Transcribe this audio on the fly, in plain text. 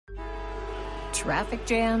Traffic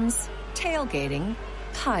jams, tailgating,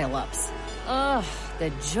 pile-ups. Ugh, the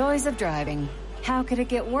joys of driving. How could it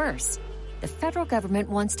get worse? The federal government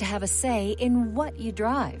wants to have a say in what you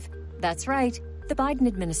drive. That's right. The Biden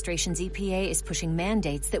administration's EPA is pushing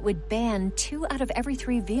mandates that would ban 2 out of every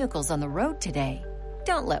 3 vehicles on the road today.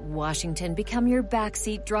 Don't let Washington become your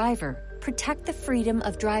backseat driver. Protect the freedom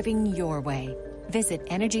of driving your way. Visit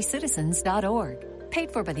EnergyCitizens.org. Paid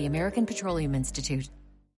for by the American Petroleum Institute.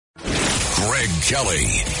 Greg Kelly,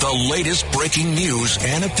 the latest breaking news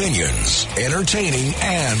and opinions, entertaining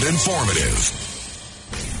and informative.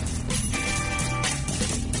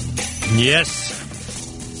 Yes.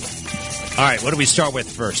 All right, what do we start with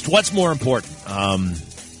first? What's more important?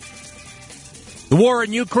 The war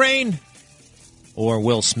in Ukraine or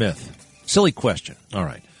Will Smith? Silly question. All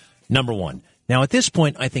right. Number one. Now, at this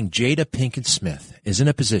point, I think Jada Pinkett Smith is in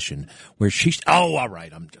a position where she's... Oh, all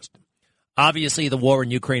right. Obviously, the war in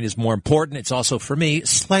Ukraine is more important. It's also, for me,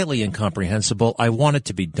 slightly incomprehensible. I want it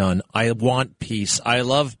to be done. I want peace. I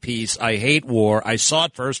love peace. I hate war. I saw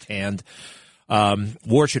it firsthand.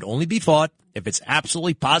 War should only be fought if it's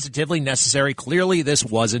absolutely, positively necessary. Clearly, this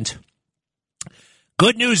wasn't.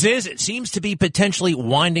 Good news is it seems to be potentially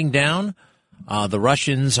winding down. The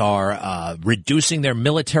Russians are reducing their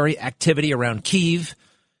military activity around Kyiv,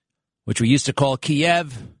 which we used to call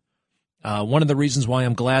Kiev. One of the reasons why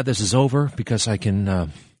I'm glad this is over, because I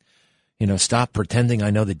can, stop pretending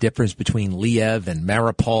I know the difference between Liev and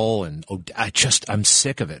Mariupol. And I'm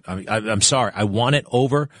sick of it. I'm sorry. I want it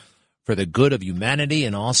over for the good of humanity,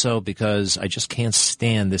 and also because I just can't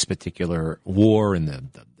stand this particular war. And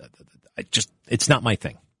it's not my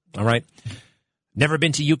thing. All right. Never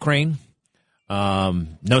been to Ukraine.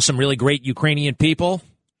 Know some really great Ukrainian people.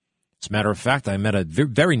 As a matter of fact, I met a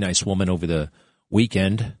very nice woman over the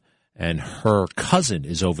weekend, and her cousin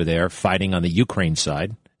is over there fighting on the Ukraine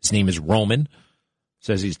side. His name is Roman.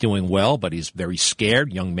 Says he's doing well, but he's very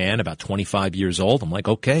scared. Young man, about 25 years old. I'm like,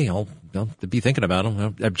 okay, I'll be thinking about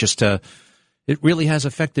him. It really has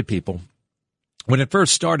affected people. When it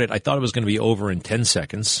first started, I thought it was going to be over in 10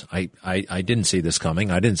 seconds. I didn't see this coming.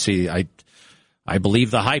 I believe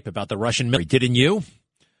the hype about the Russian military. Didn't you?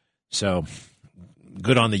 So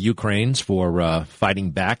good on the Ukrainians for fighting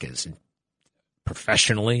back as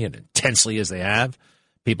professionally and intensely as they have.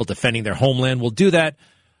 People defending their homeland will do that.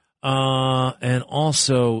 And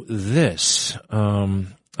also this,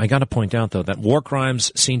 I got to point out, though, that war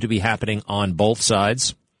crimes seem to be happening on both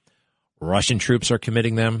sides. Russian troops are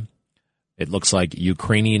committing them. It looks like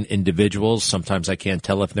Ukrainian individuals. Sometimes I can't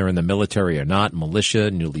tell if they're in the military or not, militia,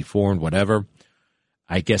 newly formed, whatever.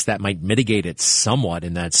 I guess that might mitigate it somewhat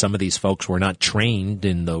in that some of these folks were not trained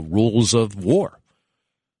in the rules of war.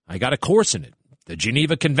 I got a course in it. The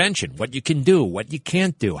Geneva Convention, what you can do, what you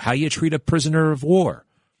can't do, how you treat a prisoner of war.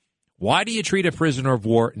 Why do you treat a prisoner of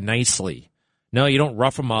war nicely? No, you don't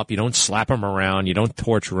rough them up. You don't slap them around. You don't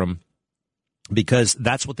torture them, because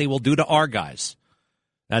that's what they will do to our guys.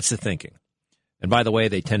 That's the thinking. And by the way,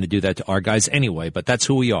 they tend to do that to our guys anyway, but that's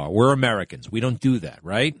who we are. We're Americans. We don't do that,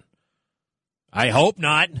 right? I hope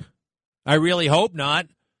not. I really hope not.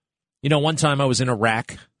 One time I was in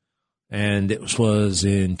Iraq, and it was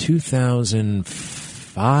in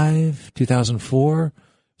 2005, 2004.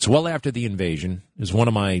 It's well after the invasion. It was one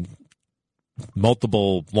of my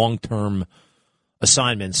multiple long-term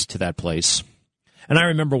assignments to that place. And I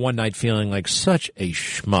remember one night feeling like such a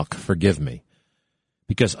schmuck, forgive me,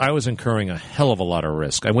 because I was incurring a hell of a lot of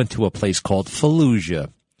risk. I went to a place called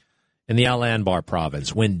Fallujah in the Al-Anbar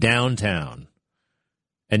province, went downtown.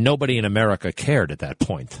 And nobody in America cared at that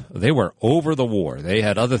point. They were over the war. They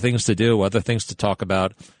had other things to do, other things to talk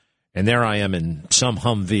about. And there I am in some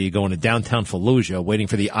Humvee going to downtown Fallujah waiting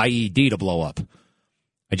for the IED to blow up.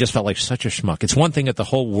 I just felt like such a schmuck. It's one thing that the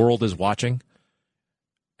whole world is watching.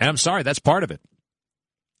 And I'm sorry, that's part of it.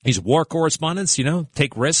 These war correspondents,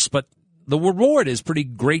 take risks, but the reward is pretty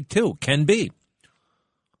great too, can be.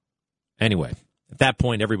 Anyway, at that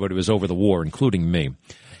point, everybody was over the war, including me.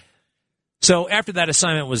 So after that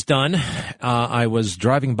assignment was done, I was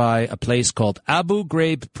driving by a place called Abu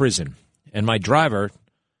Ghraib Prison. And my driver,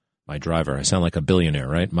 I sound like a billionaire,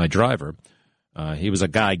 right? My driver, he was a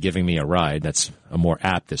guy giving me a ride. That's a more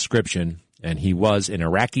apt description. And he was an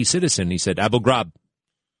Iraqi citizen. He said, Abu Ghraib.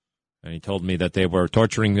 And he told me that they were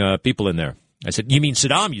torturing people in there. I said, you mean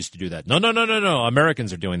Saddam used to do that? No.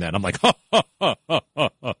 Americans are doing that. I'm like,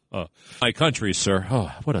 my country, sir.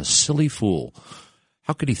 Oh, what a silly fool.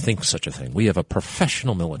 How could he think such a thing? We have a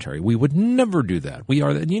professional military. We would never do that. We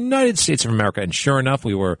are the United States of America. And sure enough,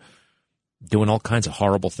 we were doing all kinds of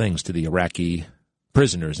horrible things to the Iraqi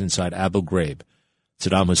prisoners inside Abu Ghraib.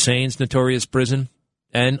 Saddam Hussein's notorious prison.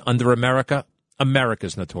 And under America,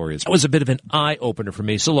 America's notorious. That was a bit of an eye-opener for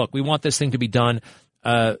me. So, look, we want this thing to be done.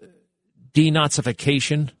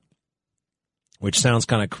 Denazification, which sounds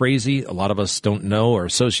kind of crazy. A lot of us don't know or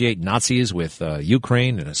associate Nazis with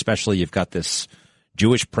Ukraine, and especially you've got this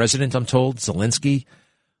Jewish president, I'm told, Zelensky.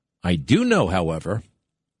 I do know, however,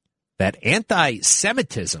 that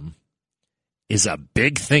anti-Semitism is a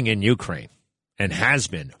big thing in Ukraine and has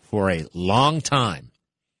been for a long time.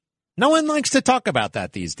 No one likes to talk about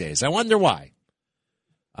that these days. I wonder why.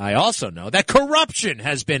 I also know that corruption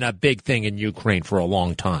has been a big thing in Ukraine for a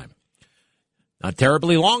long time. Not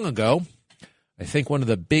terribly long ago, I think one of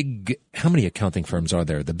the big, how many accounting firms are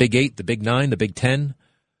there? The Big 8, the Big 9, the Big 10?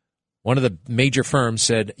 One of the major firms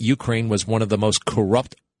said Ukraine was one of the most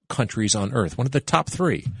corrupt countries on earth, one of the top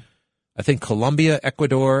 3. I think Colombia,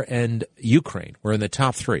 Ecuador, and Ukraine were in the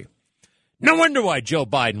top 3. No wonder why Joe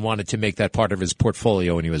Biden wanted to make that part of his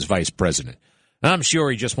portfolio when he was vice president. I'm sure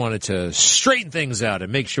he just wanted to straighten things out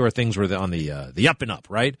and make sure things were on the up and up,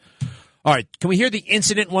 right? All right, can we hear the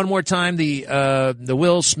incident one more time, the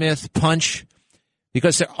Will Smith punch?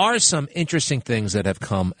 Because there are some interesting things that have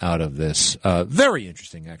come out of this. Very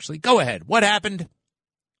interesting, actually. Go ahead. What happened?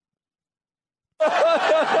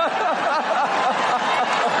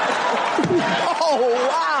 Oh,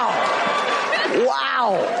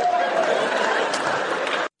 wow.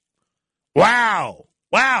 Wow.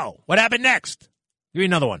 Wow. What happened next? Give me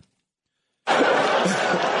another one.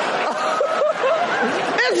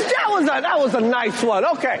 That was a nice one.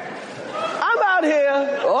 Okay. I'm out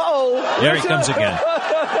here. Uh-oh. There he comes again.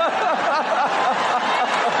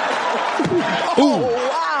 Oh,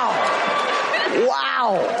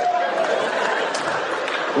 wow.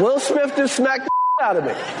 Will Smith just smacked the out of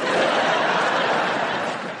me.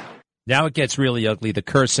 Now it gets really ugly, the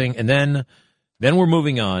cursing, and then we're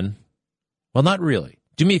moving on. Well, not really.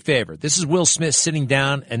 Do me a favor. This is Will Smith sitting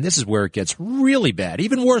down, and this is where it gets really bad,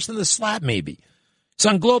 even worse than the slap, maybe. It's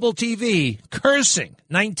on Global TV. Cursing.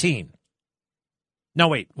 19. No,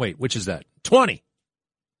 wait. Which is that? 20.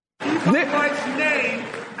 Keep my wife's name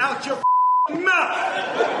out your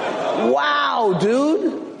mouth. Wow,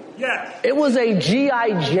 dude. Yes. It was a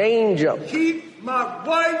G.I. Jane jump. Keep my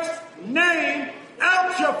wife's name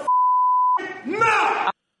out your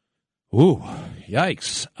mouth. Ooh,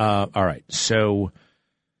 yikes. All right. So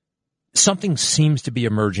something seems to be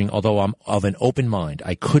emerging, although I'm of an open mind.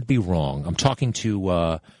 I could be wrong. I'm talking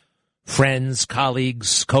to friends,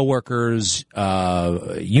 colleagues, coworkers,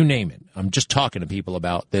 you name it. I'm just talking to people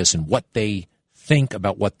about this and what they think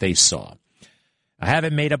about what they saw. I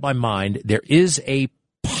haven't made up my mind. There is a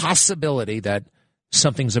possibility that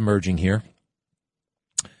something's emerging here.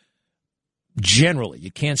 Generally,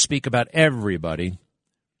 you can't speak about everybody,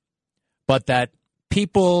 but that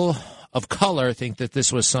people of color think that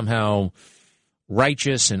this was somehow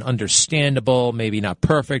righteous and understandable, maybe not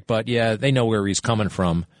perfect, but yeah, they know where he's coming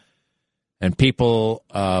from. And people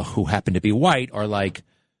who happen to be white are like,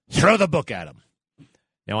 throw the book at him.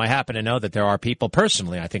 Now, I happen to know that there are people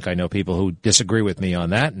personally, I think I know people who disagree with me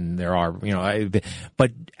on that, and there are,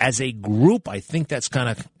 but as a group, I think that's kind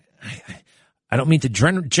of, I don't mean to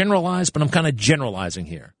generalize, but I'm kind of generalizing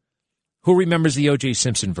here. Who remembers the O.J.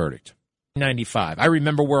 Simpson verdict? 95. I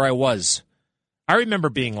remember where I was. I remember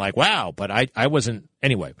being like, wow, but I wasn't.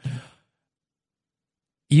 Anyway,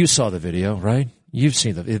 you saw the video, right? You've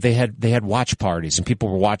seen they had watch parties and people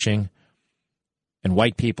were watching, and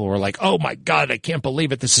white people were like, oh my God, I can't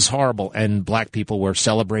believe it. This is horrible. And black people were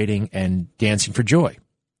celebrating and dancing for joy.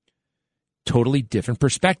 Totally different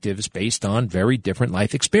perspectives based on very different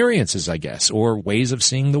life experiences, I guess, or ways of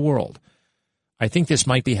seeing the world. I think this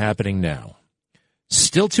might be happening now.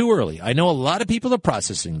 Still too early. I know a lot of people are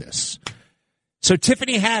processing this. So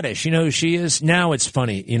Tiffany Haddish, she is, now it's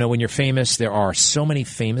funny, when you're famous, there are so many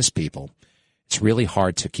famous people. It's really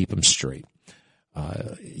hard to keep them straight.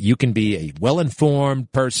 You can be a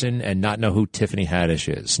well-informed person and not know who Tiffany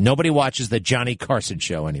Haddish is. Nobody watches the Johnny Carson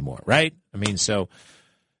show anymore, right? I mean, so,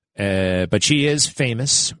 but she is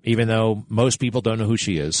famous, even though most people don't know who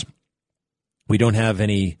she is. We don't have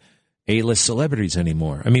any A-list celebrities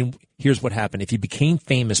anymore. I mean, here's what happened. If you became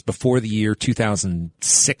famous before the year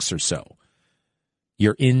 2006 or so,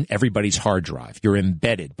 you're in everybody's hard drive. You're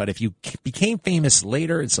embedded. But if you became famous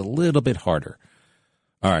later, it's a little bit harder.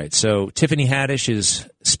 All right, so Tiffany Haddish is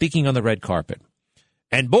speaking on the red carpet.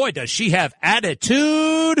 And boy, does she have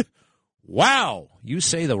attitude. Wow, you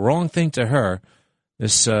say the wrong thing to her.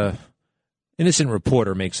 This innocent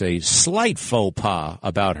reporter makes a slight faux pas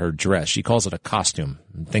about her dress. She calls it a costume,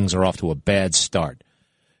 and things are off to a bad start.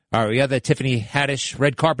 All right, we have that Tiffany Haddish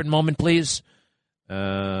red carpet moment, please.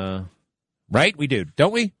 Right? We do,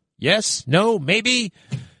 don't we? Yes? No? Maybe?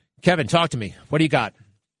 Kevin, talk to me. What do you got?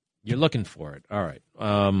 You're looking for it. All right.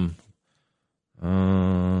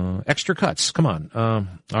 Extra cuts. Come on.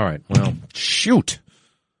 All right. Well, shoot.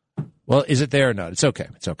 Well, is it there or not? It's okay.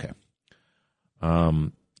 It's okay.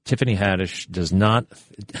 Tiffany Haddish does not.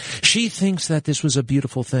 She thinks that this was a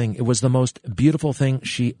beautiful thing. It was the most beautiful thing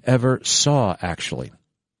she ever saw, actually.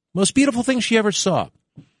 Most beautiful thing she ever saw.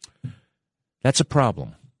 That's a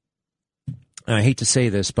problem. And I hate to say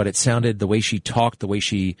this, but it sounded the way she talked, the way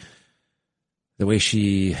she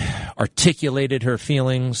articulated her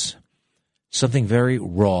feelings, something very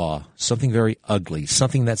raw, something very ugly,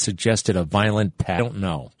 something that suggested a violent path. I don't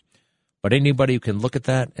know. But anybody who can look at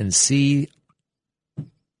that and see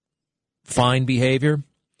fine behavior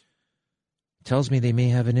tells me they may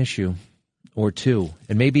have an issue or two.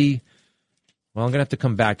 And maybe, well, I'm going to have to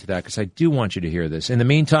come back to that because I do want you to hear this. In the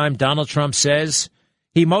meantime, Donald Trump says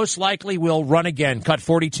he most likely will run again. Cut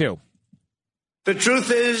 42. The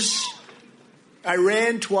truth is, I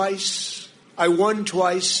ran twice, I won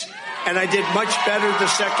twice, and I did much better the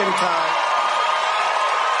second time.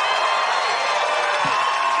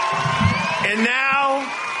 And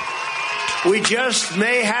now, we just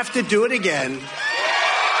may have to do it again.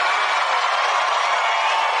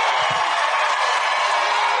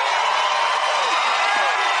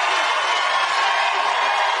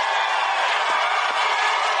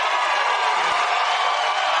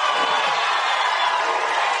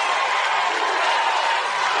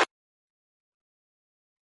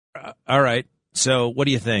 All right. So what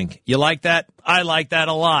do you think? You like that? I like that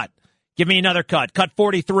a lot. Give me another cut. Cut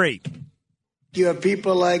 43. You have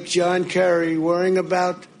people like John Kerry worrying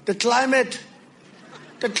about the climate.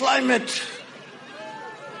 The climate.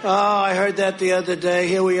 Oh, I heard that the other day.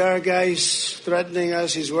 Here we are, guys, threatening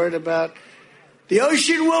us. He's worried about the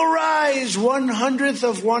ocean will rise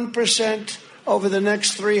 1/100% over the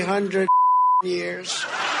next 300 years.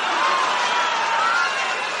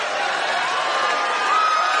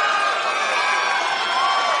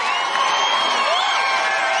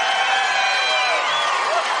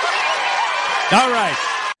 All right.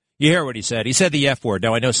 You hear what he said. He said the F word.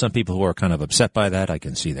 Now, I know some people who are kind of upset by that. I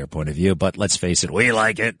can see their point of view, but let's face it, we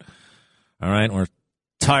like it. All right. We're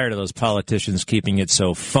tired of those politicians keeping it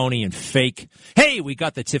so phony and fake. Hey, we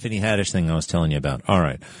got the Tiffany Haddish thing I was telling you about. All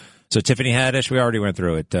right. So Tiffany Haddish, we already went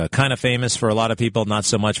through it. Kind of famous for a lot of people, not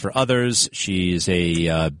so much for others. She's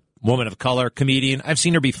a woman of color comedian. I've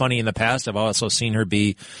seen her be funny in the past. I've also seen her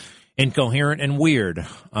be incoherent and weird.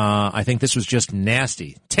 I think this was just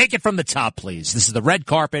nasty. Take it from the top, please. This is the red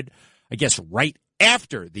carpet, I guess, right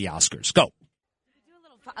after the Oscars. Go.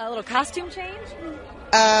 A little costume change?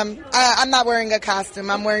 I'm not wearing a costume.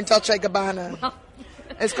 I'm wearing Dolce & Gabbana.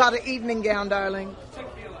 It's called an evening gown, darling.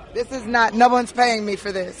 This is not, no one's paying me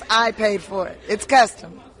for this. I paid for it. It's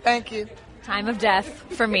custom. Thank you. Time of death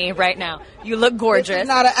for me right now. You look gorgeous. This is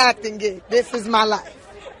not an acting gig. This is my life.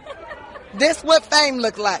 This what fame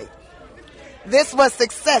look like. This what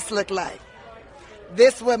success look like.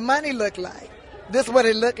 This what money look like. This what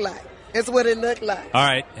it look like. It's what it look like. All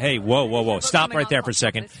right. Hey, whoa. Stop right there for a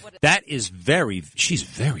second. That is she's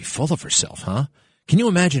very full of herself, huh? Can you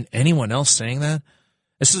imagine anyone else saying that?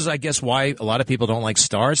 This is, I guess, why a lot of people don't like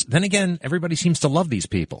stars. Then again, everybody seems to love these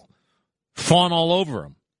people. Fawn all over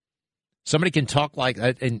them. Somebody can talk like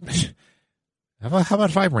that. And how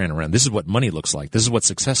about if I ran around? This is what money looks like. This is what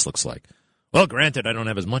success looks like. Well, granted, I don't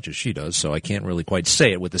have as much as she does, so I can't really quite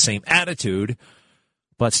say it with the same attitude.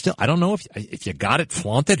 But still, I don't know if you got it,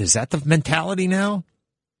 flaunt it. Is that the mentality now?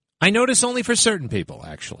 I notice only for certain people,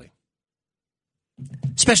 actually.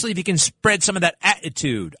 Especially if you can spread some of that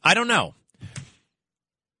attitude. I don't know.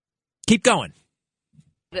 Keep going.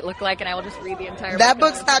 What it look like, and I will just read the entire That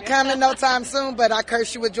book. book's not coming no time soon, but I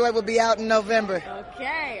Curse You With Joy will be out in November.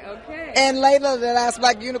 Okay. And Layla, The Last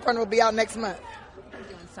Black Unicorn, will be out next month. You're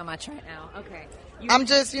doing so much right now. Okay. I'm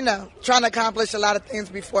just, trying to accomplish a lot of things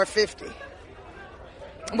before 50.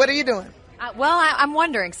 What are you doing? I'm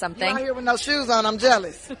wondering something. You out here with no shoes on, I'm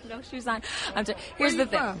jealous. No shoes on. Here's the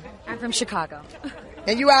thing. From? I'm from Chicago.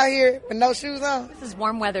 And you out here with no shoes on? This is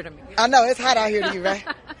warm weather to me. I know, it's hot out here to you, right?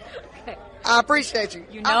 Okay. I appreciate you.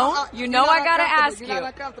 You know I gotta ask you. You're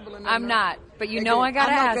not uncomfortable in that I'm mud. not, but I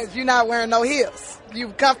gotta ask. Because you're not wearing no heels. You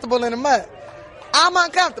comfortable in the mud. I'm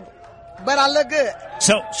uncomfortable, but I look good.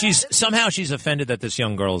 So she's offended that this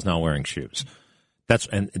young girl is not wearing shoes.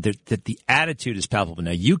 The attitude is palpable.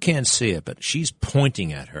 Now you can't see it, but she's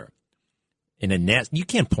pointing at her in a nasty. You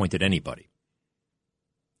can't point at anybody.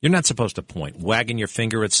 You're not supposed to point. Wagging your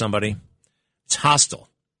finger at somebody. It's hostile.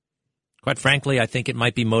 Quite frankly, I think it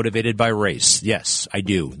might be motivated by race. Yes, I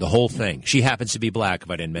do. The whole thing. She happens to be black, if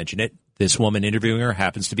I didn't mention it. This woman interviewing her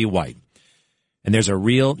happens to be white. And there's a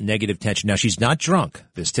real negative tension. Now, she's not drunk,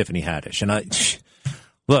 this Tiffany Haddish. And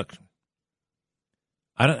look,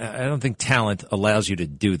 I don't think talent allows you to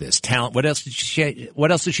do this. Talent. What else does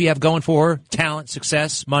she have going for her? Talent,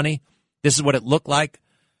 success, money. This is what it looked like.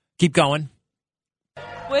 Keep going.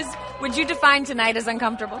 Would you define tonight as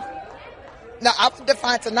uncomfortable? No, I would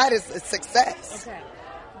define tonight as a success. Okay.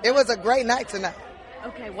 It was a great night tonight.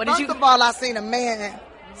 Okay. What did you? First of all, I seen a man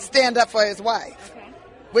stand up for his wife,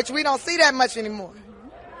 which we don't see that much anymore.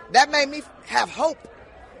 That made me have hope.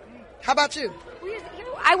 How about you?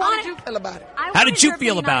 How did you feel about it? How did you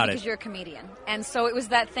feel about it? Because you're a comedian. And so it was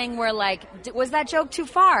that thing where, like, was that joke too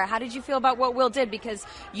far? How did you feel about what Will did? Because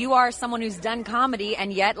you are someone who's done comedy,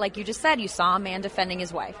 and yet, like you just said, you saw a man defending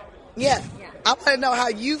his wife. Yeah. I want to know how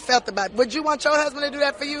you felt about it. Would you want your husband to do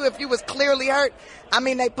that for you if you was clearly hurt? I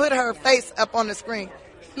mean, they put her face up on the screen.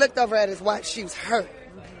 He looked over at his wife. She was hurt.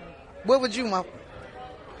 What would you want?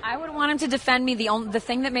 I would want him to defend me. The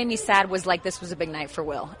thing that made me sad was, like, this was a big night for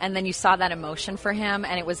Will. And then you saw that emotion for him,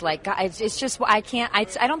 and it was like, God, it's just, I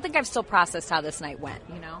don't think I've still processed how this night went,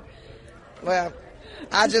 you know? Well,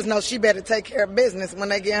 I just know she better take care of business when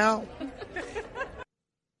they get home.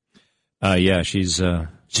 Yeah, she's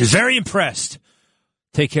very impressed.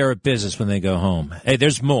 Take care of business when they go home. Hey,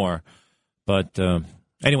 there's more. But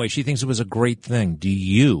anyway, she thinks it was a great thing. Do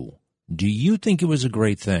you think it was a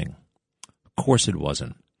great thing? Of course it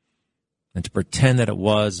wasn't. And to pretend that it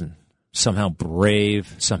was, and somehow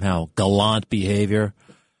brave, somehow gallant behavior,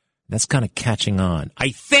 that's kind of catching on.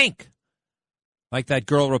 I think. Like that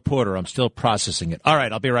girl reporter, I'm still processing it. All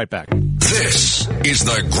right, I'll be right back. This is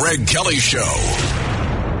the Greg Kelly Show.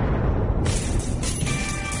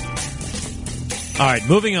 All right,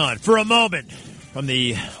 moving on for a moment from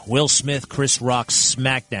the Will Smith, Chris Rock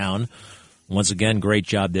smackdown. Once again, great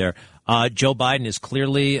job there. Joe Biden is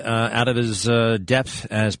clearly out of his depth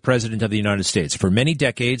as president of the United States. For many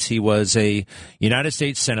decades, he was a United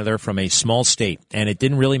States senator from a small state, and it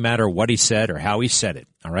didn't really matter what he said or how he said it,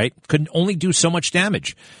 all right? Could only do so much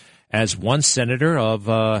damage. As one senator of,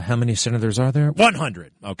 how many senators are there?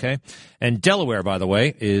 100, okay? And Delaware, by the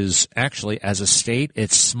way, is actually, as a state,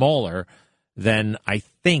 it's smaller than, I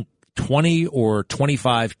think, 20 or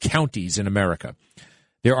 25 counties in America.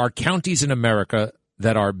 There are counties in America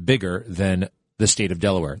that are bigger than the state of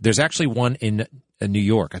Delaware. There's actually one in New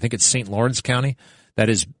York. I think it's St. Lawrence County that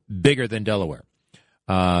is bigger than Delaware.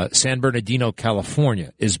 San Bernardino,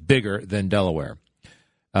 California is bigger than Delaware.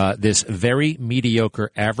 This very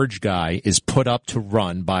mediocre average guy is put up to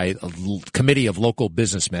run by a committee of local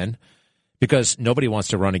businessmen because nobody wants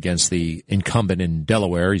to run against the incumbent in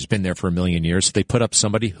Delaware. He's been there for a million years. So they put up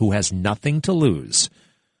somebody who has nothing to lose.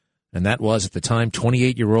 And that was, at the time,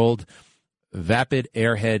 28-year-old vapid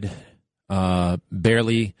airhead,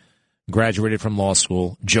 barely graduated from law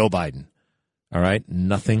school, Joe Biden. All right,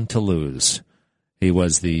 nothing to lose. He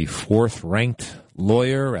was the fourth-ranked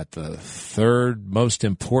lawyer at the third most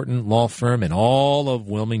important law firm in all of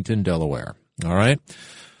Wilmington, Delaware. All right,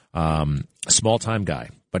 small-time guy,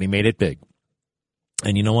 but he made it big.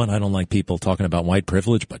 And you know what? I don't like people talking about white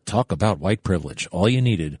privilege, but talk about white privilege. All you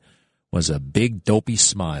needed was a big, dopey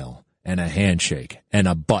smile and a handshake and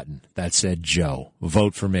a button that said, Joe,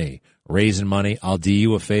 vote for me. Raising money, I'll do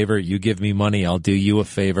you a favor. You give me money, I'll do you a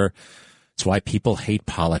favor. It's why people hate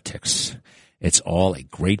politics. It's all a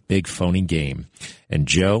great big phony game. And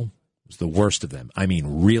Joe was the worst of them. I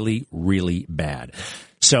mean, really, really bad.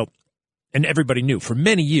 So, and everybody knew for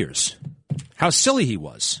many years how silly he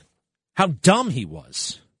was, how dumb he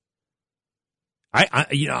was.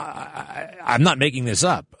 I'm not making this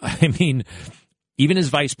up. I mean, even as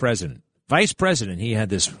vice president, he had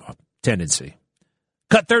this tendency.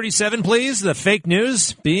 Cut 37, please. The fake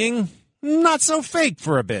news being not so fake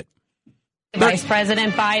for a bit. Vice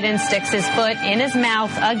President Biden sticks his foot in his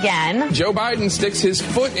mouth again. Joe Biden sticks his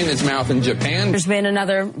foot in his mouth in Japan. There's been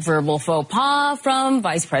another verbal faux pas from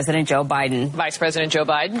Vice President Joe Biden. Vice President Joe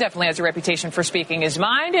Biden definitely has a reputation for speaking his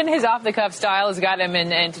mind, and his off-the-cuff style has got him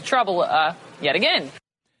into trouble yet again.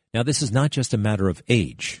 Now, this is not just a matter of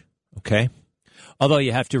age, okay? Although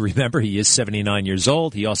you have to remember he is 79 years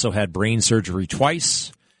old. He also had brain surgery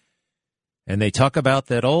twice. And they talk about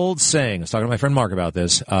that old saying. I was talking to my friend Mark about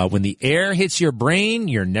this. When the air hits your brain,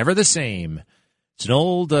 you're never the same. It's an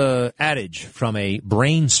old adage from a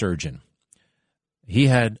brain surgeon. He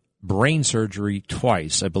had brain surgery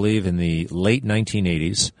twice, I believe, in the late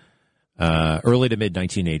 1980s, early to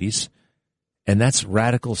mid-1980s. And that's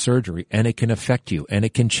radical surgery, and it can affect you, and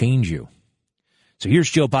it can change you. So here's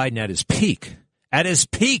Joe Biden at his peak. At his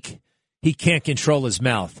peak, he can't control his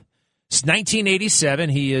mouth. It's 1987.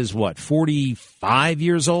 He is, 45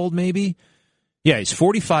 years old, maybe? Yeah, he's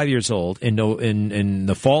 45 years old in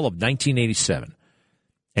the fall of 1987.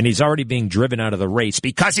 And he's already being driven out of the race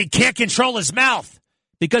because he can't control his mouth,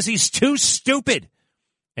 because he's too stupid.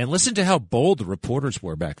 And listen to how bold the reporters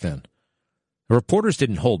were back then. The reporters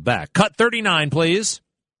didn't hold back. Cut 39, please.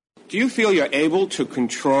 Do you feel you're able to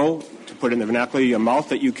control, to put in the vernacular, your mouth,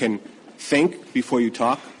 that you can think before you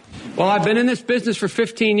talk? Well, I've been in this business for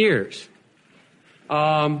 15 years.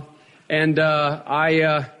 I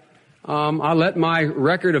let my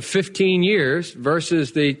record of 15 years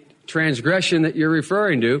versus the transgression that you're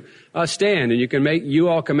referring to stand, and you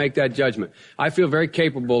all can make that judgment. I feel very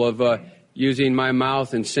capable of using my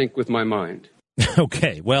mouth in sync with my mind.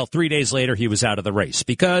 Okay, well, 3 days later, he was out of the race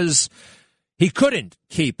because he couldn't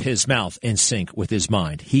keep his mouth in sync with his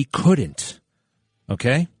mind. He couldn't.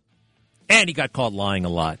 Okay? And he got caught lying a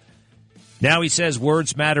lot. Now he says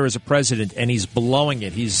words matter as a president, and he's blowing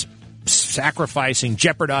it. He's sacrificing,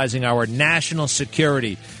 jeopardizing our national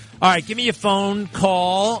security. All right, give me a phone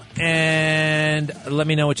call, and let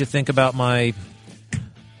me know what you think about my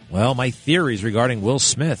theories regarding Will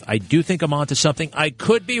Smith. I do think I'm onto something. I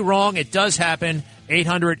could be wrong. It does happen.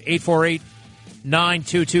 800-848-9222.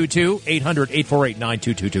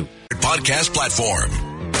 800-848-9222. Podcast platform.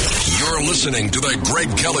 You're listening to The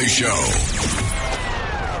Greg Kelly Show.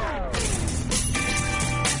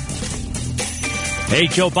 Hey,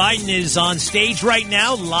 Joe Biden is on stage right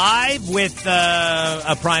now, live with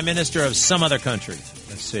a prime minister of some other country.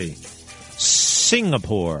 Let's see.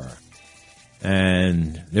 Singapore.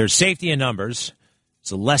 And there's safety in numbers.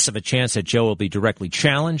 So less of a chance that Joe will be directly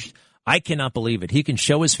challenged. I cannot believe it. He can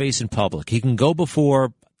show his face in public. He can go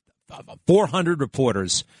before 400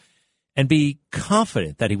 reporters and be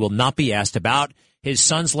confident that he will not be asked about his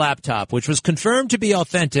son's laptop, which was confirmed to be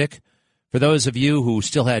authentic. For those of you who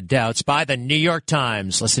still had doubts, by the New York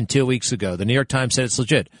Times less than 2 weeks ago. The New York Times said it's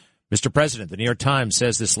legit. Mr. President, the New York Times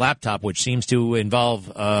says this laptop, which seems to involve,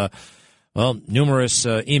 numerous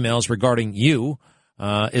emails regarding you,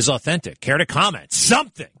 is authentic. Care to comment?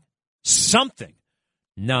 Something.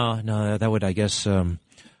 No, that would, I guess, why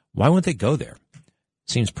wouldn't they go there?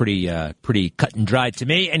 Seems pretty cut and dried to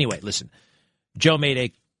me. Anyway, listen, Joe made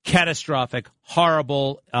a catastrophic,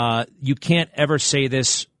 horrible, you can't ever say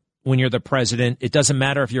this when you're the president. It doesn't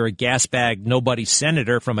matter if you're a gas bag, nobody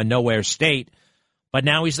senator from a nowhere state, but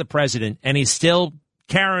now he's the president, and he's still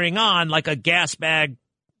carrying on like a gas bag,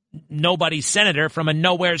 nobody senator from a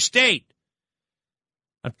nowhere state.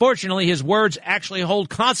 Unfortunately, his words actually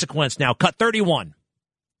hold consequence now. Cut 31.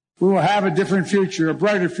 We will have a different future, a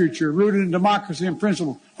brighter future, rooted in democracy and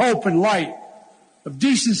principle, hope and light, of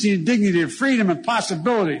decency and dignity, of freedom and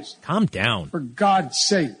possibilities. Calm down. For God's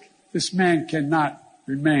sake, this man cannot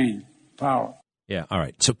remain in power. Yeah, all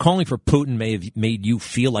right. So calling for Putin may have made you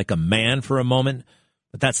feel like a man for a moment,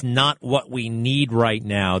 but that's not what we need right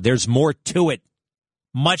now. There's more to it,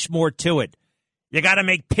 much more to it. You got to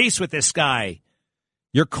make peace with this guy.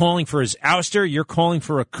 You're calling for his ouster. You're calling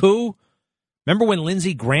for a coup. Remember when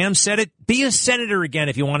Lindsey Graham said it? Be a senator again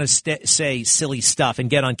if you want to say silly stuff and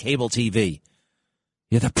get on cable TV.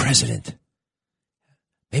 You're the president.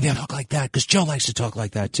 Maybe I'll talk like that because Joe likes to talk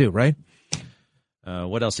like that too, right?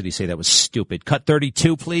 What else did he say that was stupid? Cut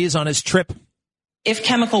 32, please, on his trip. If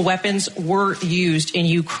chemical weapons were used in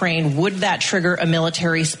Ukraine, would that trigger a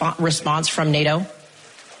military response from NATO?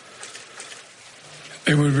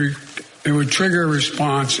 It would trigger a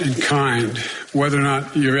response in kind. Whether or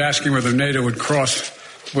not you're asking whether NATO would cross,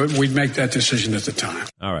 we'd make that decision at the time.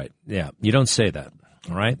 All right. Yeah, you don't say that.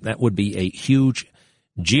 All right. That would be a huge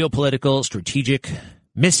geopolitical, strategic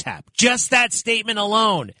mishap. Just that statement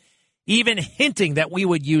alone, even hinting that we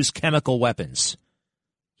would use chemical weapons.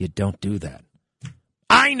 You don't do that.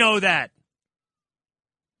 I know that.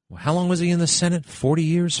 Well, how long was he in the Senate? 40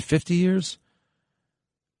 years? 50 years?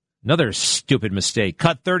 Another stupid mistake.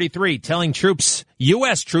 Cut 33, telling troops,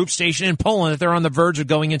 U.S. troops stationed in Poland, that they're on the verge of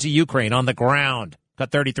going into Ukraine on the ground.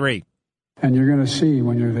 Cut 33. And you're going to see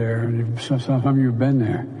when you're there, and some of you have been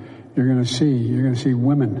there, you're going to see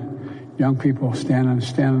women, young people standing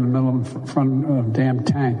in the middle of front of a damn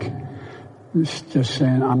tank, just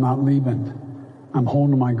saying, I'm not leaving. I'm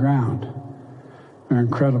holding my ground. They're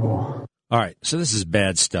incredible. All right, so this is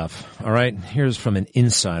bad stuff, all right? Here's from an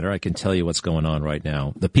insider. I can tell you what's going on right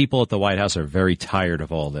now. The people at the White House are very tired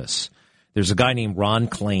of all this. There's a guy named Ron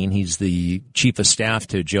Klain. He's the chief of staff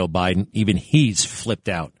to Joe Biden. Even he's flipped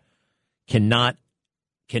out. Cannot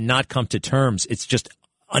come to terms. It's just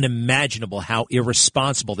unimaginable how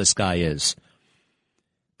irresponsible this guy is.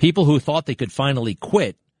 People who thought they could finally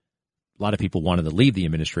quit, a lot of people wanted to leave the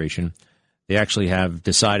administration. They actually have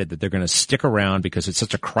decided that they're going to stick around because it's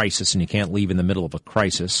such a crisis and you can't leave in the middle of a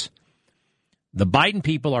crisis. The Biden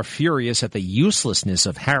people are furious at the uselessness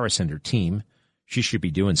of Harris and her team. She should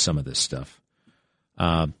be doing some of this stuff.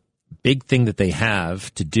 Big thing that they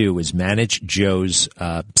have to do is manage Joe's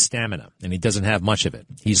stamina, and he doesn't have much of it.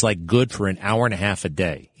 He's like good for an hour and a half a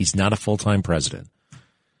day. He's not a full-time president.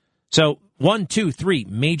 So 1, 2, 3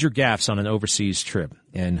 major gaffes on an overseas trip.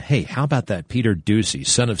 And, hey, how about that Peter Doocy,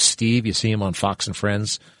 son of Steve? You see him on Fox and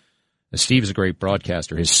Friends. Steve is a great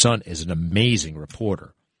broadcaster. His son is an amazing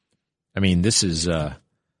reporter. I mean, this is,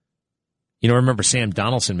 remember Sam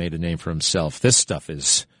Donaldson made a name for himself. This stuff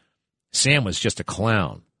is, Sam was just a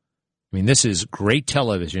clown. I mean, this is great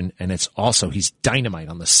television, and it's also, he's dynamite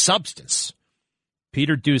on the substance.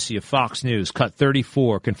 Peter Doocy of Fox News, cut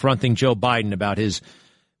 34, confronting Joe Biden about his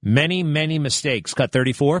many, many mistakes. Cut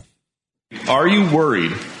 34. Are you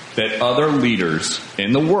worried that other leaders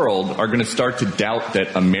in the world are going to start to doubt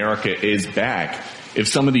that America is back if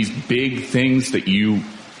some of these big things that you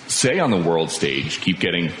say on the world stage keep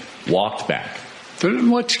getting walked back?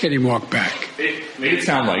 What's getting walked back? It made it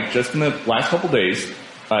sound like, just in the last couple days,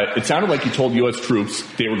 it sounded like you told U.S. troops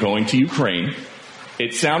they were going to Ukraine.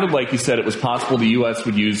 It sounded like you said it was possible the U.S.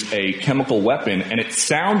 would use a chemical weapon, and it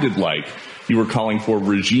sounded like you were calling for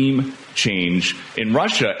regime change in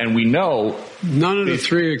Russia, and we know... None of the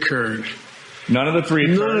three occurred. None of the three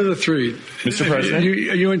occurred? None of the three. Mr. President?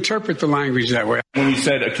 You interpret the language that way. When you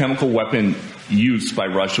said a chemical weapon use by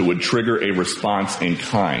Russia would trigger a response in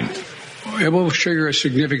kind... It will trigger a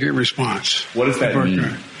significant response. What does that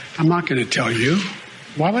mean? I'm not going to tell you.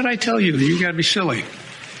 Why would I tell you? You got to be silly.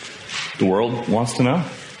 The world wants to know.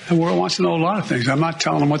 The world wants to know a lot of things. I'm not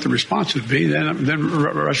telling them what the response would be. Then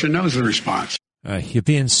Russia knows the response. You're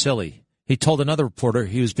being silly. He told another reporter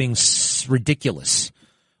he was being ridiculous.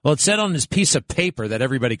 Well, it said on his piece of paper that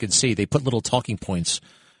everybody could see. They put little talking points.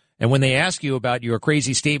 And when they ask you about your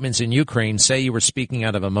crazy statements in Ukraine, say you were speaking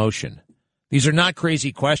out of emotion. These are not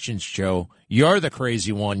crazy questions, Joe. You're the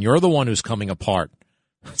crazy one. You're the one who's coming apart.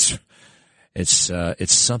 It's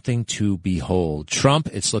something to behold. Trump,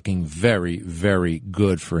 it's looking very, very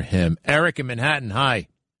good for him. Eric in Manhattan, hi.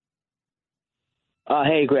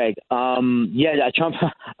 Hey, Greg. Trump.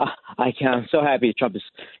 I'm so happy Trump is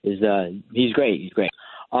he's great. He's great.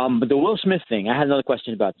 But the Will Smith thing, I had another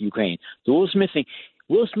question about the Ukraine. The Will Smith thing.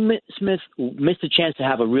 Will Smith missed a chance to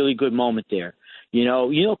have a really good moment there. You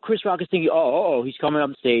know, Chris Rock is thinking, he's coming up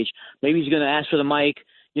on stage. Maybe he's going to ask for the mic,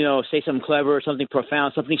 say something clever, something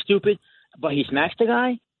profound, something stupid, but he smacks the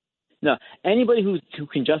guy? No, anybody who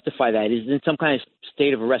can justify that is in some kind of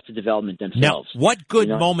state of arrested development themselves. Now, what good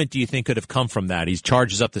moment do you think could have come from that? He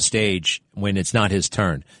charges up the stage when it's not his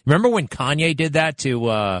turn. Remember when Kanye did that to,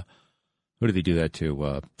 who did he do that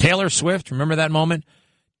to? Taylor Swift. Remember that moment?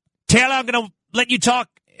 Taylor, I'm going to let you talk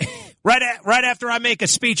right after I make a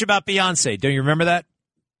speech about Beyonce. Don't you remember that?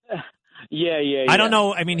 Yeah. I don't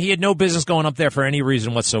know. I mean, he had no business going up there for any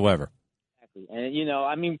reason whatsoever.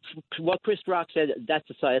 And, what Chris Rock said, that's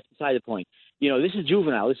beside the point. This is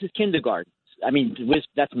juvenile. This is kindergarten. I mean,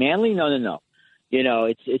 that's manly? No.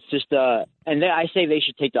 It's just, I say they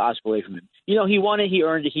should take the Oscar away from him. He won it. He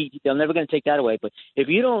earned it. They're never going to take that away. But if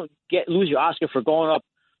you don't lose your Oscar for going up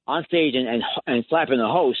on stage and slapping the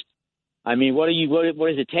host, I mean, what does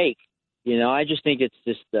it take? I just think it's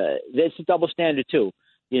just, it's a double standard too.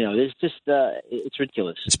 It's just, it's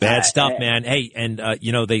ridiculous. It's bad stuff, man. Hey, and,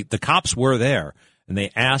 the cops were there, and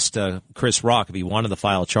they asked Chris Rock if he wanted to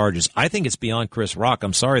file charges. I think it's beyond Chris Rock.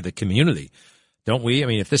 I'm sorry, the community. Don't we? I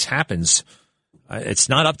mean, if this happens, it's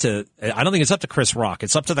not up to, I don't think it's up to Chris Rock.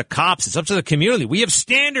 It's up to the cops. It's up to the community. We have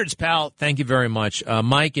standards, pal. Thank you very much.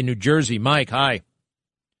 Mike in New Jersey. Mike, hi.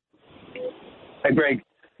 Hi, Greg.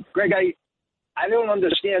 Greg, I don't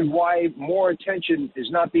understand why more attention is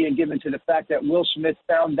not being given to the fact that Will Smith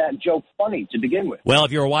found that joke funny to begin with. Well,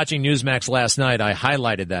 if you were watching Newsmax last night, I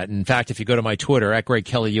highlighted that. In fact, if you go to my Twitter, at Greg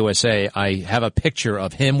Kelly USA, I have a picture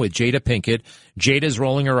of him with Jada Pinkett. Jada's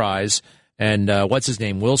rolling her eyes, and what's his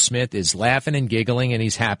name? Will Smith is laughing and giggling, and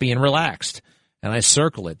he's happy and relaxed. And I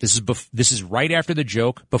circle it. This is right after the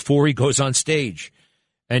joke, before he goes on stage.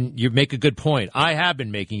 And you make a good point. I have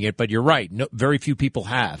been making it, but you're right. No, very few people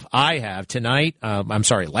have. I have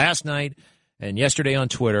last night and yesterday on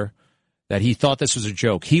Twitter, that he thought this was a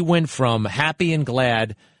joke. He went from happy and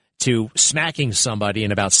glad to smacking somebody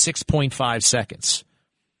in about 6.5 seconds.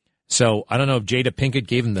 So I don't know if Jada Pinkett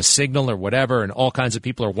gave him the signal or whatever, and all kinds of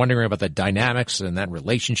people are wondering about the dynamics and that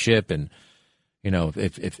relationship. And, Will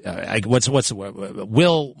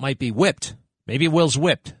might be whipped. Maybe Will's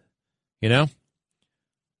whipped,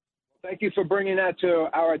 Thank you for bringing that to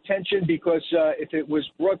our attention, because if it was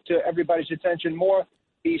brought to everybody's attention more,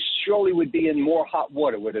 he surely would be in more hot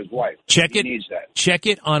water with his wife. Check He it. needs that. Check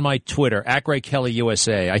it on my Twitter,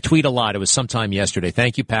 @GregKellyUSA. I tweet a lot. It was sometime yesterday.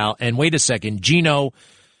 Thank you, pal. And wait a second. Gino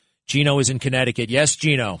is in Connecticut. Yes,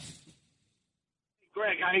 Gino.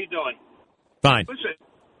 Greg, how you doing? Fine. Listen,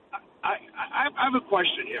 I have a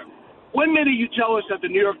question here. One minute you tell us that the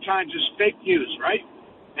New York Times is fake news, right?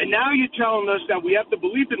 And now you're telling us that we have to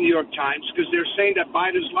believe the New York Times because they're saying that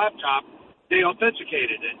Biden's laptop, they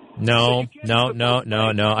authenticated it. No.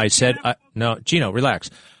 I said, no, Gino, relax.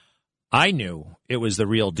 I knew it was the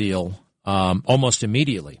real deal almost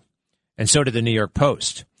immediately. And so did the New York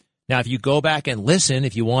Post. Now, if you go back and listen,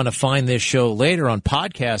 if you want to find this show later on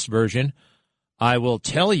podcast version, I will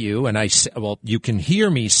tell you, and you can hear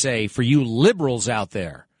me say, for you liberals out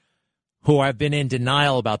there who have been in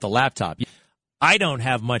denial about the laptop, I don't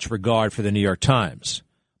have much regard for the New York Times.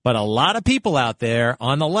 But a lot of people out there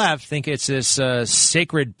on the left think it's this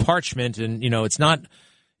sacred parchment, and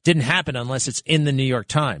didn't happen unless it's in the New York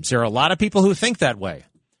Times. There are a lot of people who think that way,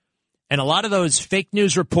 and a lot of those fake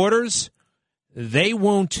news reporters, they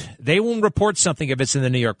won't report something if it's in the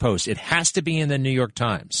New York Post. It has to be in the New York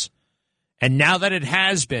Times. And now that it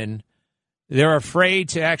has been, they're afraid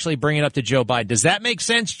to actually bring it up to Joe Biden. Does that make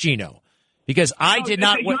sense, Gino? Because You're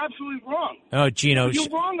absolutely wrong. Oh, Gino. You're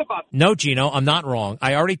wrong about that. No, Gino, I'm not wrong.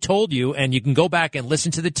 I already told you, and you can go back and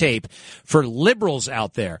listen to the tape. For liberals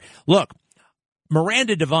out there, look,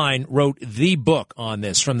 Miranda Devine wrote the book on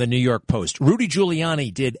this from the New York Post. Rudy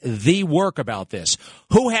Giuliani did the work about this.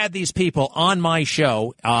 Who had these people on my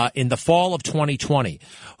show in the fall of 2020?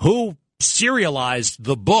 Who serialized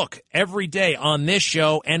the book every day on this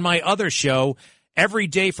show and my other show every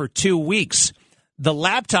day for 2 weeks? The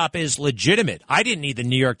laptop is legitimate. I didn't need the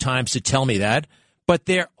New York Times to tell me that. But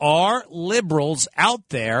there are liberals out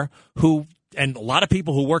there who, and a lot of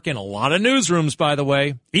people who work in a lot of newsrooms, by the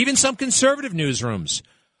way, even some conservative newsrooms,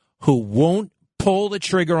 who won't pull the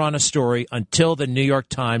trigger on a story until the New York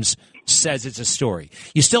Times says it's a story.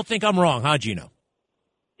 You still think I'm wrong, huh, Gino?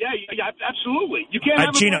 Yeah, absolutely. You can't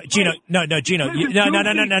have Gino. Listen,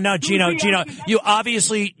 Gino. You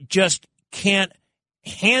obviously just can't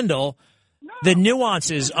handle the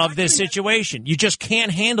nuances of this situation. You just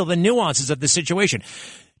can't handle the nuances of the situation.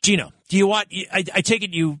 Gino, do you want? I take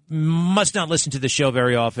it you must not listen to the show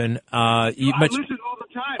very often. I listen all the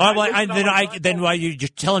time. Then why you're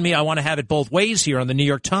telling me I want to have it both ways here on the New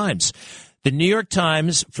York Times? The New York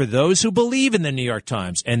Times, for those who believe in the New York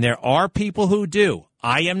Times, and there are people who do.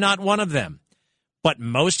 I am not one of them. But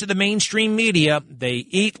most of the mainstream media, they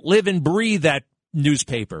eat, live, and breathe that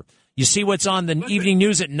newspaper. You see what's on the evening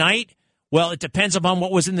news at night? Well, it depends upon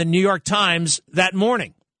what was in the New York Times that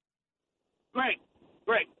morning. Great.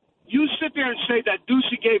 You sit there and say that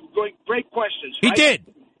Ducey gave great questions. He right?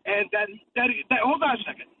 did. And that hold on a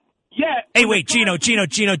second. Yeah. Hey, wait, Gino,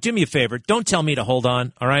 do me a favor. Don't tell me to hold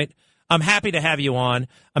on, all right? I'm happy to have you on.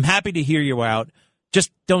 I'm happy to hear you out.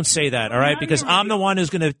 Just don't say that, all right? Because I'm the one who's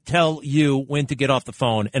going to tell you when to get off the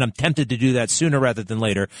phone, and I'm tempted to do that sooner rather than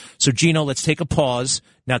later. So, Gino, let's take a pause.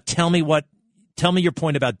 Now, tell me your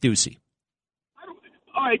point about Ducey.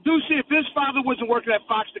 All right, Ducey, if his father wasn't working at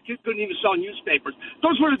Fox, the kid couldn't even sell newspapers.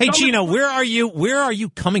 Those were the Hey, Gino, where are you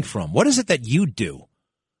coming from? What is it that you do?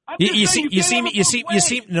 You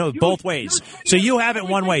see both ways. So you have it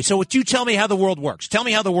one way. So would you tell me how the world works? Tell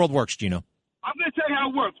me how the world works, Gino. I'm going to tell you how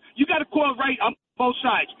it works. You got to call it right on both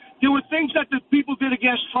sides. There were things that the people did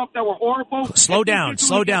against Trump that were horrible. Slow down.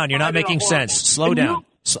 You're not making sense. Slow down.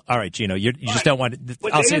 All right, Gino, you just don't want to.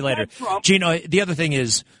 I'll see you later. Gino, the other thing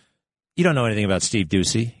is, you don't know anything about Steve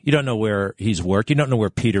Ducey. You don't know where he's worked. You don't know where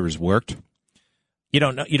Peter has worked. You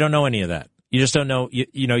don't know any of that. You just don't know.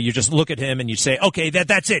 You just look at him and you say, okay,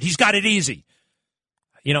 that's it. He's got it easy.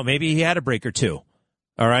 Maybe he had a break or two.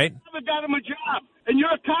 All right. I haven't got him a job, and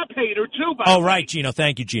you're a cop hater too. Right, Gino.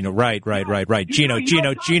 Thank you, Gino. Right. Gino.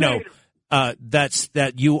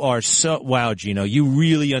 You are so wow, Gino. You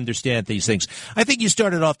really understand these things. I think you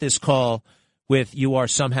started off this call with you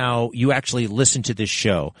actually listen to this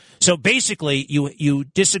show. So basically, you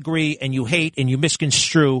disagree and you hate and you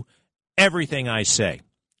misconstrue everything I say.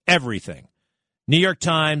 Everything. New York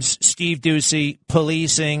Times, Steve Ducey,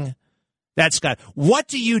 policing. That's Scott. What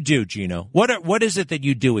do you do, Gino? What is it that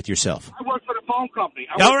you do with yourself? I work for the phone company.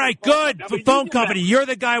 All right, good. Phone company. You're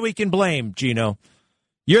the guy we can blame, Gino.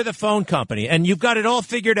 You're the phone company, and you've got it all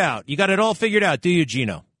figured out. You got it all figured out, do you,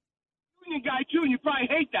 Gino? Union guy too, and you probably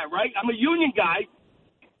hate that, right? I'm a union guy.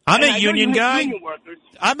 I'm a union guy.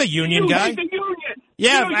 I'm a union guy. Hate the union.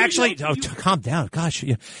 Yeah, actually, calm down. Gosh,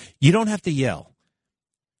 you don't have to yell.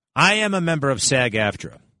 I am a member of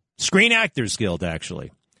SAG-AFTRA, Screen Actors Guild,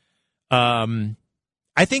 actually.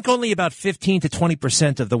 I think only about 15 to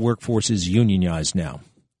 20% of the workforce is unionized now.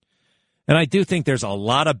 And I do think there's a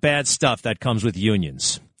lot of bad stuff that comes with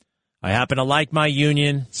unions. I happen to like my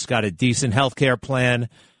union. It's got a decent health care plan.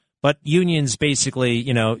 But unions basically,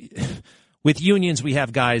 you know, with unions we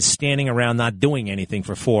have guys standing around not doing anything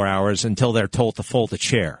for 4 hours until they're told to fold a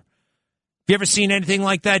chair. Have you ever seen anything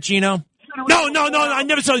like that, Gino? No, I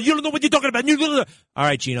never saw it. You don't know what you're talking about. All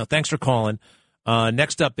right, Gino, thanks for calling.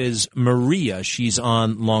 Next up is Maria. She's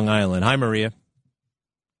on Long Island. Hi, Maria.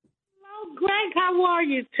 Hello, Greg. How are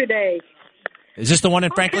you today? Is this the one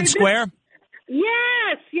in Franklin Square? Yes.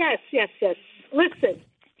 Listen,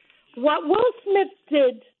 what Will Smith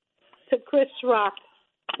did to Chris Rock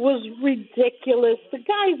was ridiculous. The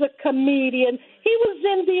guy's a comedian. He was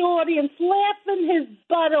in the audience laughing his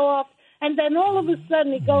butt off, and then all of a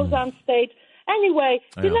sudden he goes on stage. Anyway,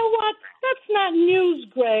 you know what? That's not news,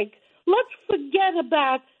 Greg. Let's forget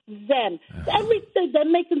about them. Everything, they're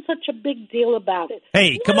making such a big deal about it.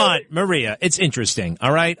 Hey, come on, Maria. It's interesting,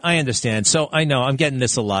 all right? I understand. So I know I'm getting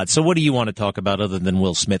this a lot. So what do you want to talk about other than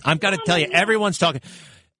Will Smith? I've got to tell you, everyone's talking.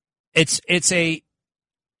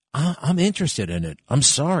 I'm interested in it. I'm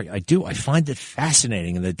sorry. I do. I find it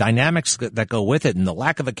fascinating, and the dynamics that go with it, and the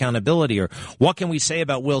lack of accountability, or what can we say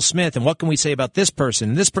about Will Smith, and what can we say about this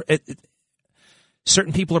person?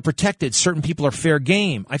 Certain people are protected. Certain people are fair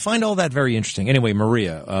game. I find all that very interesting. Anyway,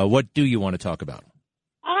 Maria, what do you want to talk about?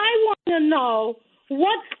 I want to know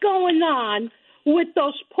what's going on with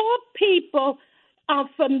those poor people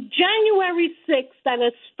from January 6th that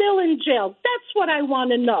are still in jail. That's what I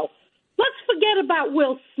want to know. Let's forget about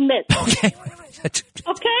Will Smith.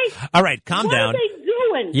 Okay? All right, calm down. What are they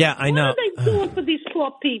doing? Yeah, I know. What are they doing for these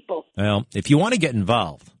poor people? Well, if you want to get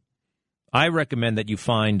involved, I recommend that you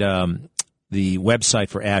find the website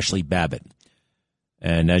for Ashley Babbitt.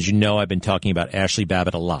 And as you know, I've been talking about Ashley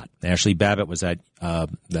Babbitt a lot. Ashley Babbitt was that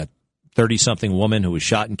 30-something woman who was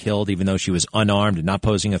shot and killed, even though she was unarmed and not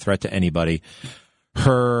posing a threat to anybody.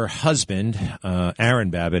 Her husband,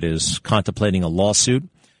 Aaron Babbitt, is contemplating a lawsuit.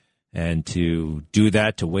 And to do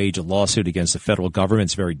that, to wage a lawsuit against the federal government,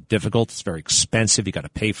 it's very difficult. It's very expensive. You got to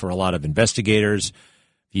pay for a lot of investigators.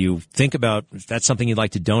 If you think about if that's something you'd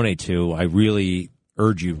like to donate to, I really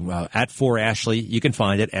urge you, at For Ashley, you can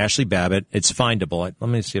find it, Ashley Babbitt. It's findable. Let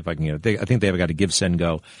me see if I can get it. I think they've got a Give, Send,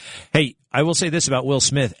 Go. Hey, I will say this about Will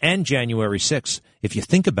Smith and January 6th. If you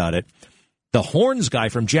think about it, the horns guy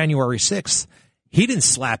from January 6th, he didn't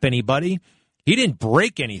slap anybody. He didn't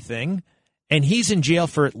break anything. And he's in jail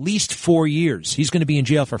for at least 4 years. He's going to be in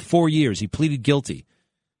jail for 4 years. He pleaded guilty.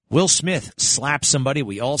 Will Smith slapped somebody.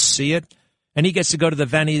 We all see it. And he gets to go to the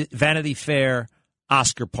Vanity Fair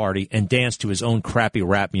Oscar party and dance to his own crappy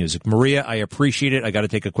rap music. Maria, I appreciate it. I got to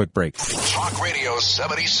take a quick break. Talk Radio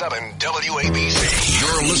 77 WABC.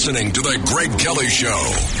 You're listening to The Greg Kelly Show.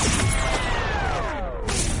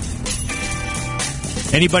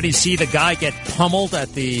 Anybody see the guy get pummeled at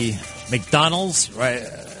the McDonald's right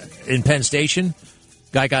in Penn Station?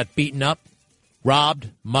 Guy got beaten up, robbed,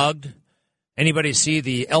 mugged. Anybody see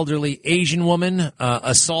the elderly Asian woman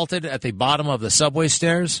assaulted at the bottom of the subway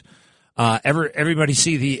stairs? Everybody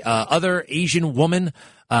see the other Asian woman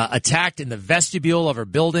attacked in the vestibule of her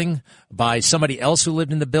building by somebody else who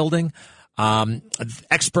lived in the building?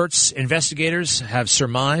 Experts, investigators have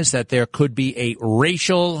surmised that there could be a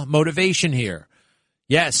racial motivation here.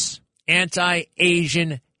 Yes,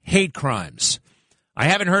 anti-Asian hate crimes. I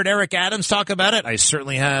haven't heard Eric Adams talk about it. I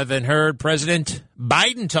certainly haven't heard President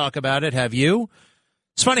Biden talk about it. Have you?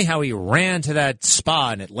 It's funny how he ran to that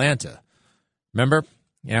spa in Atlanta. Remember?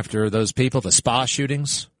 After those people, the spa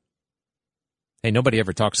shootings? Hey, nobody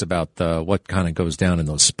ever talks about what kind of goes down in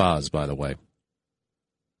those spas, by the way.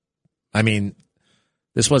 I mean,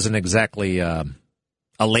 this wasn't exactly a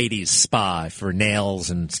ladies' spa for nails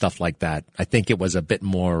and stuff like that. I think it was a bit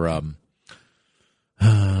more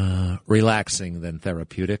relaxing than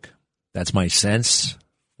therapeutic. That's my sense,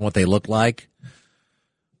 what they look like.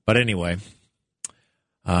 But anyway,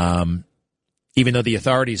 even though the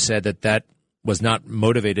authorities said that was not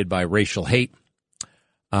motivated by racial hate,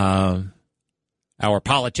 our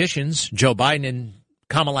politicians, Joe Biden and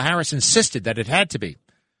Kamala Harris, insisted that it had to be.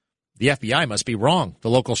 The FBI must be wrong. The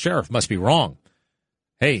local sheriff must be wrong.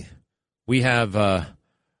 Hey, we have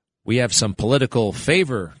some political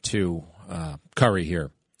favor to curry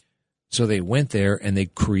here. So they went there and they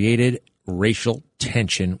created racial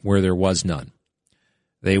tension where there was none.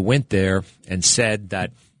 They went there and said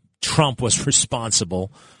that Trump was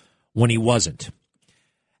responsible when he wasn't.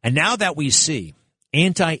 And now that we see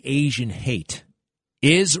anti-Asian hate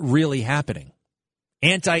is really happening,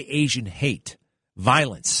 anti-Asian hate,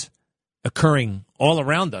 violence occurring all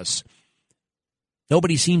around us,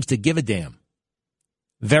 Nobody seems to give a damn.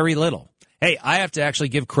 Very little. Hey, I have to actually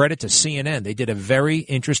give credit to CNN. They did a very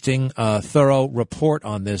interesting, thorough report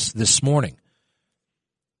on this morning.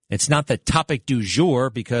 It's not the topic du jour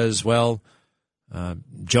because, well,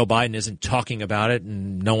 Joe Biden isn't talking about it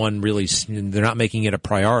and no one really, they're not making it a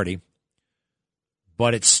priority.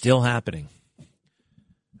 But it's still happening.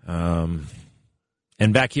 And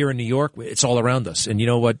back here in New York, it's all around us. And you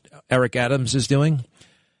know what Eric Adams is doing?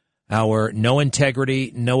 Our no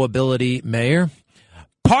integrity, no ability mayor?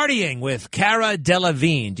 Partying with Cara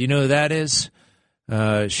Delevingne. Do you know who that is?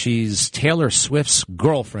 She's Taylor Swift's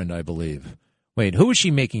girlfriend, I believe. Wait, who was she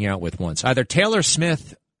making out with once? Either Taylor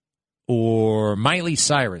Smith or Miley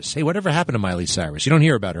Cyrus. Hey, whatever happened to Miley Cyrus? You don't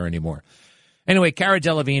hear about her anymore. Anyway, Cara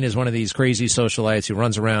Delevingne is one of these crazy socialites who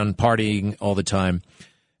runs around partying all the time.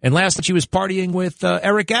 And last night she was partying with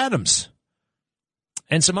Eric Adams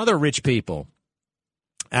and some other rich people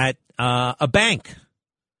at a bank,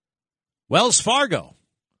 Wells Fargo.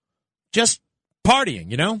 Just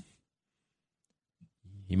partying, you know?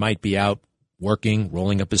 He might be out working,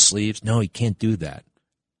 rolling up his sleeves. No, he can't do that.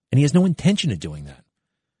 And he has no intention of doing that.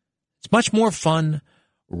 It's much more fun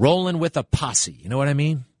rolling with a posse. You know what I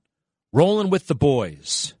mean? Rolling with the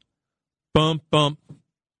boys. Bump, bump.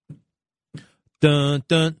 Dun,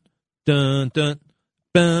 dun, dun, dun,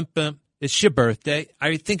 bump, bump. It's your birthday.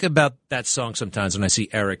 I think about that song sometimes when I see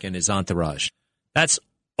Eric and his entourage. That's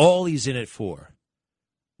all he's in it for.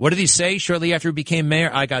 What did he say shortly after he became mayor?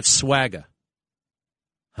 I got swagger.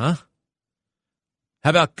 Huh? How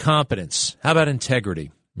about competence? How about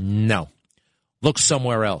integrity? No. Look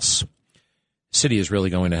somewhere else. City is really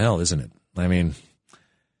going to hell, isn't it? I mean,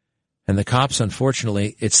 and the cops,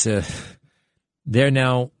 unfortunately, they're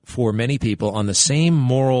now, for many people, on the same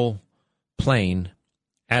moral plane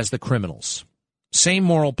as the criminals. Same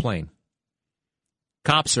moral plane.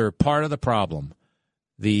 Cops are part of the problem.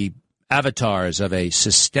 The avatars of a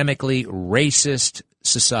systemically racist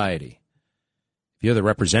society. If you're the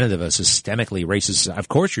representative of a systemically racist, of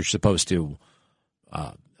course you're supposed to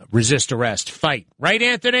resist arrest, fight. Right,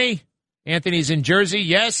 Anthony? Anthony's in Jersey,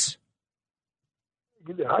 yes?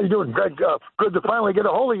 How you doing, Greg? Good to finally get a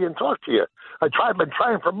hold of you and talk to you. I've been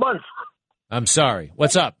trying for months. I'm sorry.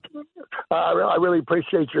 What's up? I really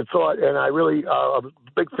appreciate your thought, and I'm a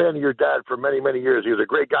big fan of your dad for many, many years. He was a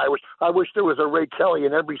great guy. I wish there was a Ray Kelly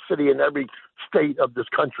in every city and every state of this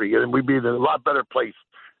country, and we'd be in a lot better place,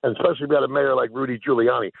 and especially if we had a mayor like Rudy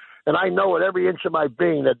Giuliani. And I know at every inch of my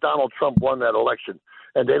being that Donald Trump won that election,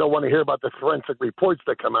 and they don't want to hear about the forensic reports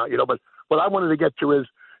that come out, but what I wanted to get to is,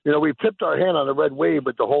 we've tipped our hand on the red wave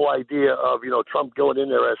with the whole idea of, Trump going in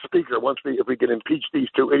there as speaker if we can impeach these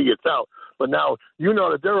two idiots out. But now,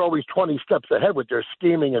 that they're always 20 steps ahead with their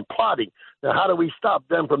scheming and plotting. Now, how do we stop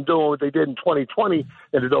them from doing what they did in 2020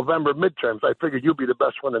 in the November midterms? I figured you'd be the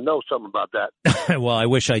best one to know something about that. Well, I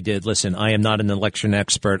wish I did. Listen, I am not an election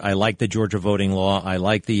expert. I like the Georgia voting law. I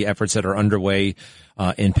like the efforts that are underway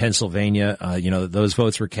in Pennsylvania. Those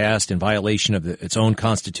votes were cast in violation of its own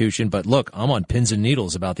constitution. But look, I'm on pins and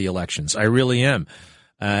needles about the elections. I really am.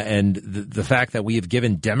 And the fact that we have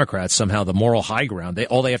given Democrats somehow the moral high ground,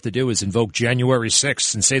 all they have to do is invoke January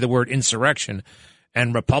 6th and say the word insurrection,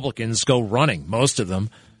 and Republicans go running, most of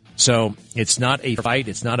them. So it's not a fight.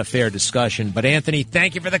 It's not a fair discussion. But, Anthony,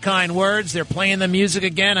 thank you for the kind words. They're playing the music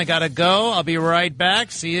again. I got to go. I'll be right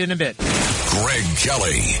back. See you in a bit. Greg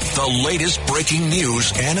Kelly, the latest breaking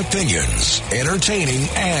news and opinions, entertaining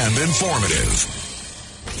and informative.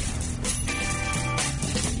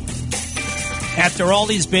 After all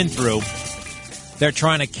he's been through, they're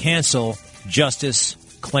trying to cancel Justice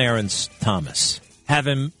Clarence Thomas, have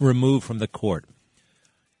him removed from the court.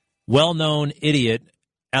 Well-known idiot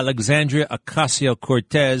Alexandria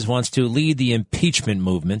Ocasio-Cortez wants to lead the impeachment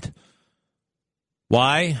movement.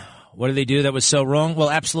 Why? What did they do that was so wrong? Well,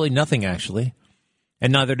 absolutely nothing, actually.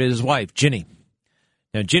 And neither did his wife, Ginny.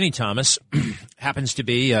 Now, Ginny Thomas happens to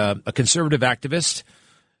be a conservative activist.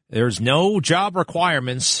 There's no job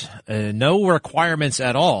requirements, no requirements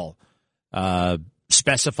at all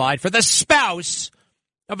specified for the spouse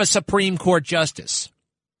of a Supreme Court justice.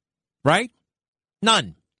 Right?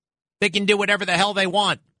 None. They can do whatever the hell they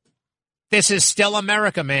want. This is still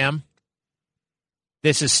America, ma'am.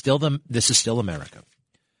 This is still America.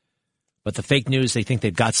 But the fake news, they think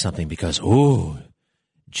they've got something because,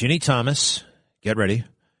 Ginny Thomas, get ready,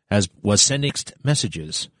 was sending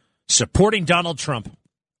messages supporting Donald Trump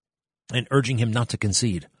and urging him not to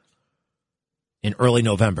concede in early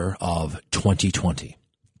November of 2020.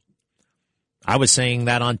 I was saying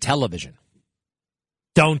that on television.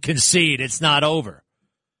 Don't concede. It's not over.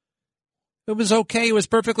 It was okay. It was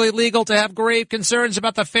perfectly legal to have grave concerns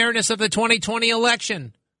about the fairness of the 2020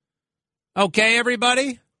 election. Okay,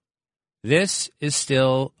 everybody? This is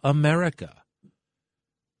still America.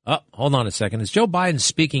 Oh, hold on a second. Is Joe Biden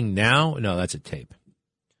speaking now? No, that's a tape.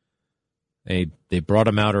 They brought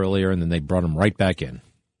him out earlier, and then they brought him right back in.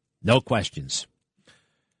 No questions.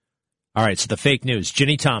 All right, so the fake news.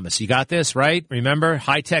 Ginny Thomas, you got this, right? Remember,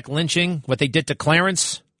 high-tech lynching, what they did to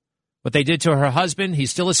Clarence, what they did to her husband.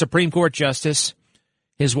 He's still a Supreme Court justice.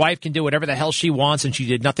 His wife can do whatever the hell she wants, and she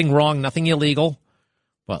did nothing wrong, nothing illegal.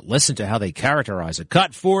 But listen to how they characterize it.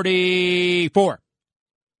 Cut 44.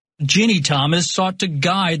 Ginny Thomas sought to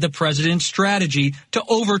guide the president's strategy to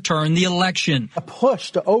overturn the election. A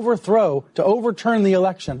push to overturn the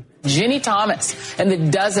election. Ginny Thomas and the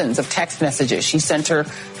dozens of text messages she sent her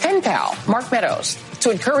pen pal, Mark Meadows,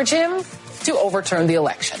 to encourage him to overturn the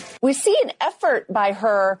election. We see an effort by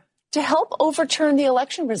her to help overturn the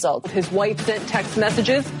election result. His wife sent text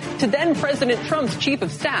messages to then President Trump's chief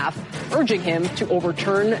of staff, urging him to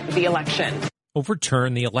overturn the election.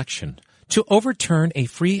 Overturn the election. To overturn a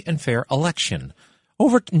free and fair election.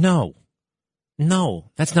 No,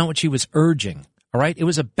 that's not what she was urging. All right? It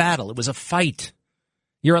was a battle. It was a fight.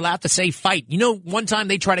 You're allowed to say fight. You know, one time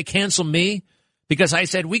they tried to cancel me because I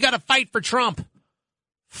said, we got to fight for Trump.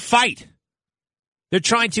 Fight. They're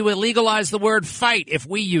trying to illegalize the word fight if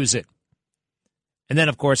we use it. And then,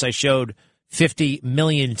 of course, I showed 50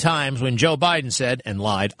 million times when Joe Biden said and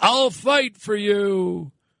lied, I'll fight for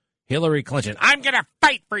you. Hillary Clinton, I'm going to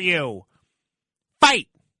fight for you. Fight.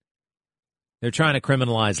 They're trying to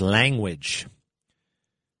criminalize language.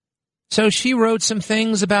 So she wrote some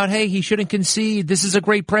things about, hey, he shouldn't concede. This is a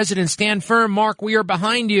great president. Stand firm, Mark. We are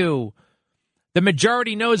behind you. The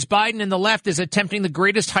majority knows Biden and the left is attempting the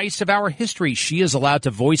greatest heist of our history. She is allowed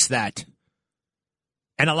to voice that.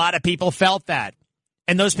 And a lot of people felt that.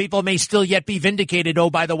 And those people may still yet be vindicated,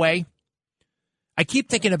 oh, by the way. I keep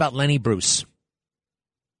thinking about Lenny Bruce,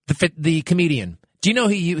 the comedian. Do you know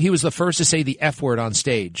he was the first to say the F word on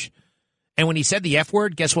stage? And when he said the F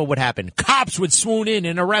word, guess what would happen? Cops would swoon in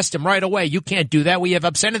and arrest him right away. You can't do that. We have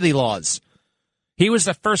obscenity laws. He was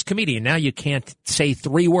the first comedian. Now you can't say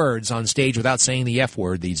 3 words on stage without saying the F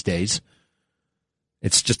word these days.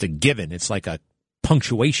 It's just a given. It's like a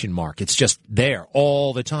punctuation mark. It's just there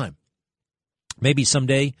all the time. Maybe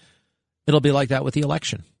someday it'll be like that with the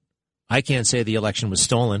election. I can't say the election was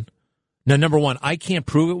stolen. Now, number one, I can't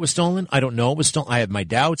prove it was stolen. I don't know it was stolen. I have my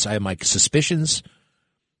doubts. I have my suspicions.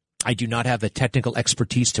 I do not have the technical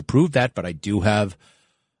expertise to prove that, but I do have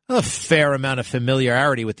a fair amount of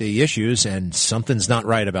familiarity with the issues, and something's not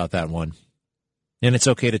right about that one. And it's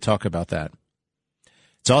okay to talk about that.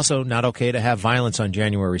 It's also not okay to have violence on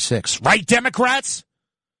January 6th. Right, Democrats?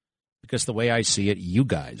 Because the way I see it, you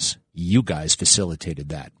guys facilitated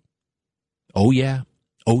that. Oh, yeah,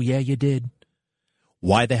 you did.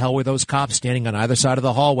 Why the hell were those cops standing on either side of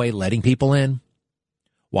the hallway letting people in?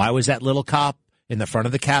 Why was that little cop in the front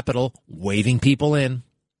of the Capitol waving people in?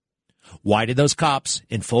 Why did those cops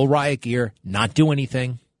in full riot gear not do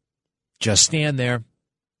anything? Just stand there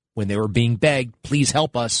when they were being begged, please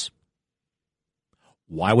help us.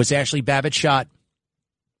 Why was Ashley Babbitt shot?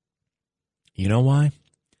 You know why?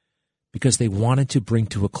 Because they wanted to bring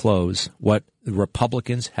to a close what the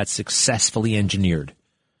Republicans had successfully engineered.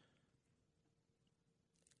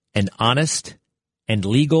 An honest and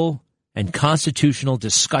legal and constitutional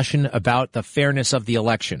discussion about the fairness of the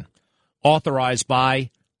election, authorized by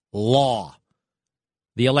law,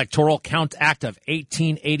 the Electoral Count Act of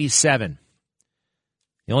 1887.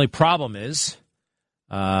 The only problem is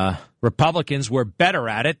Republicans were better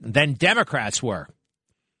at it than Democrats were.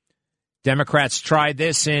 Democrats tried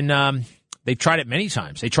this they've tried it many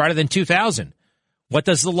times. They tried it in 2000. What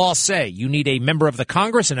does the law say? You need a member of the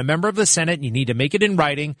Congress and a member of the Senate, and you need to make it in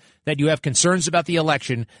writing that you have concerns about the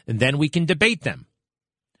election, and then we can debate them.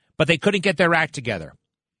 But they couldn't get their act together.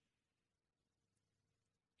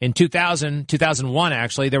 In 2001,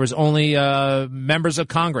 actually, there was only members of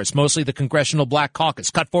Congress, mostly the Congressional Black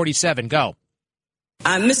Caucus. Cut 47, go.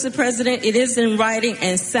 Mr. President, it is in writing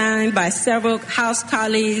and signed by several House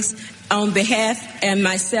colleagues on behalf and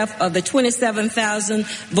myself of the 27,000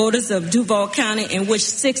 voters of Duval County, in which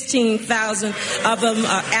 16,000 of them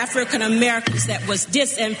are African Americans that was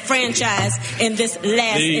disenfranchised in this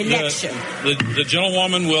last election. The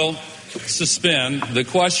gentlewoman will suspend. The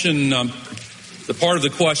question, the part of the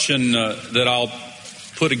question that I'll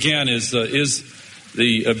put again is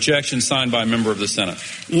the objection signed by a member of the Senate?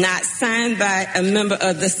 Not signed by a member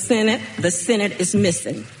of the Senate. The Senate is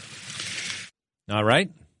missing. All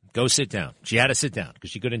right. Go sit down. She had to sit down because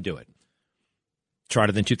she couldn't do it. Tried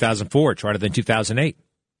it in 2004. Tried it in 2008.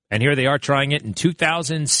 And here they are trying it in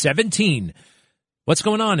 2017. What's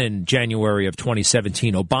going on in January of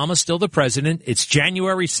 2017? Obama's still the president. It's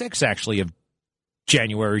January 6th, actually, of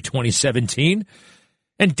January 2017.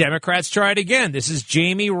 And Democrats try it again. This is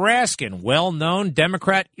Jamie Raskin, well-known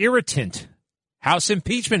Democrat irritant, House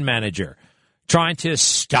impeachment manager, trying to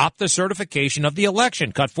stop the certification of the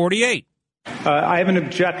election. Cut 48. I have an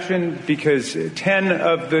objection because 10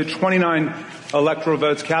 of the 29 electoral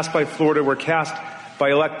votes cast by Florida were cast by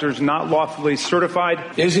electors not lawfully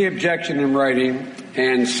certified. Is the objection in writing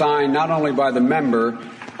and signed not only by the member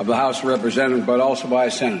of the House of Representatives, but also by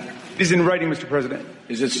a senator? It is in writing, Mr. President.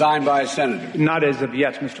 Is it signed by a senator? Not as of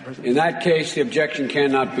yet, Mr. President. In that case, the objection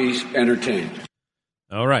cannot be entertained.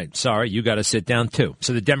 All right. Sorry, you got to sit down, too.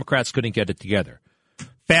 So the Democrats couldn't get it together.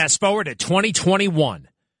 Fast forward to 2021,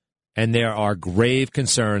 and there are grave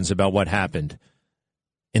concerns about what happened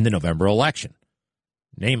in the November election.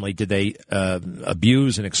 Namely, did they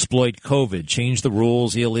abuse and exploit COVID, change the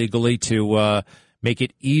rules illegally to make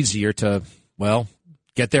it easier to, well,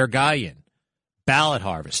 get their guy in? Ballot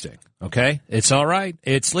harvesting, okay? It's all right.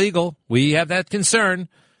 It's legal. We have that concern.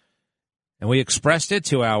 And we expressed it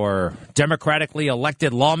to our democratically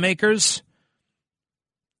elected lawmakers,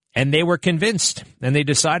 and they were convinced. And they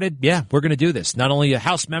decided, yeah, we're going to do this. Not only a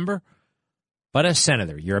House member, but a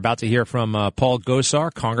senator. You're about to hear from Paul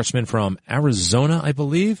Gosar, congressman from Arizona, I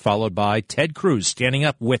believe, followed by Ted Cruz standing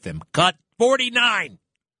up with him. Cut 49.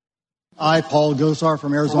 I, Paul Gosar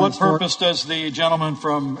from Arizona. For what purpose does the gentleman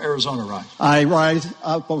from Arizona rise? I rise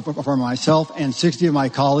up for myself and 60 of my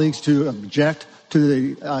colleagues to object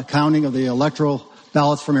to the counting of the electoral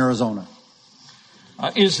ballots from Arizona.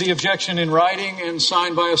 Is the objection in writing and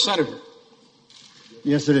signed by a senator?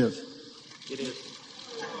 Yes, it is. It is.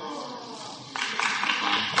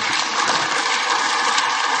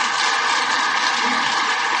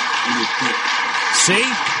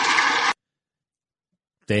 See?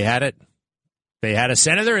 They had it. They had a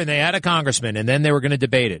senator and they had a congressman, and then they were going to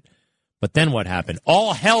debate it. But then what happened?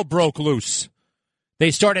 All hell broke loose.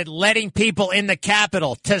 They started letting people in the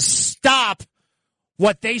Capitol to stop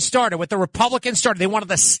what they started, what the Republicans started. They wanted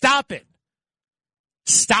to stop it.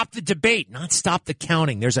 Stop the debate, not stop the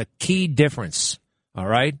counting. There's a key difference, all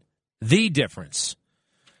right? The difference.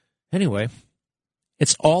 Anyway,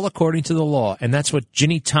 it's all according to the law, and that's what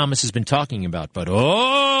Ginny Thomas has been talking about. But,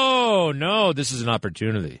 oh, no, this is an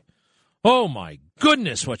opportunity. Oh, my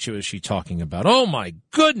goodness, what was she talking about? Oh, my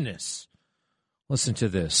goodness. Listen to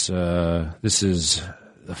this. This is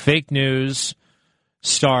the fake news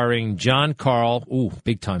starring John Carl. Ooh,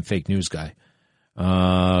 big-time fake news guy.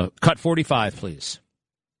 Cut 45, please.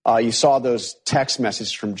 You saw those text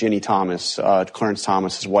messages from Ginny Thomas, Clarence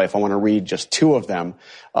Thomas's wife. I want to read just two of them.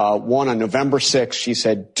 One on November 6th, she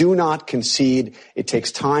said, "Do not concede. It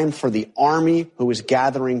takes time for the army who is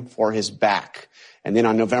gathering for his back." And then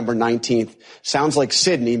on November 19th, sounds like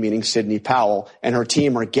Sidney, meaning Sidney Powell, and her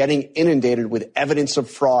team are getting inundated with evidence of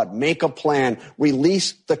fraud. Make a plan,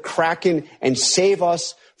 release the Kraken, and save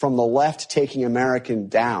us from the left taking America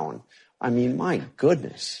down. I mean, my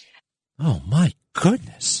goodness. Oh, my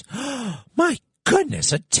goodness. My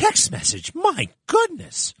goodness, a text message. My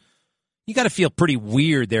goodness. You got to feel pretty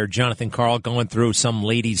weird there, Jonathan Carl, going through some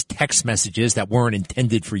lady's text messages that weren't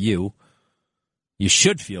intended for you. You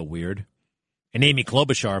should feel weird. And Amy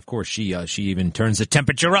Klobuchar, of course, she even turns the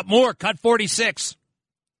temperature up more. Cut 46.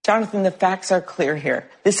 Jonathan, the facts are clear here.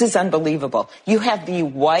 This is unbelievable. You have the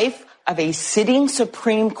wife of a sitting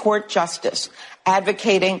Supreme Court justice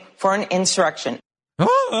advocating for an insurrection.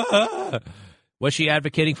 Was she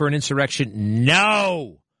advocating for an insurrection?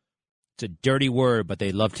 No. It's a dirty word, but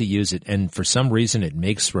they love to use it. And for some reason, it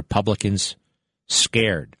makes Republicans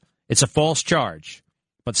scared. It's a false charge,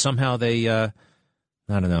 but somehow they, I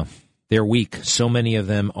don't know. They're weak. So many of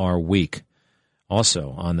them are weak.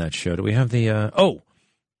 Also on that show, do we have the,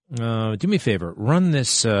 do me a favor. Run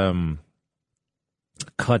this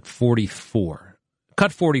cut 44.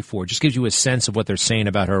 Cut 44 just gives you a sense of what they're saying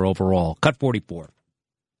about her overall. Cut 44.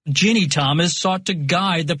 Ginny Thomas sought to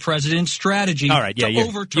guide the president's strategy. All right, yeah, to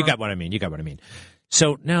overturn. You got what I mean. You got what I mean.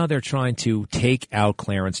 So now they're trying to take out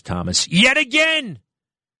Clarence Thomas yet again.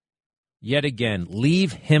 Yet again.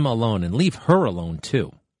 Leave him alone and leave her alone,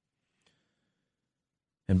 too.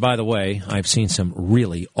 And by the way, I've seen some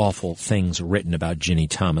really awful things written about Ginny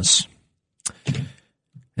Thomas.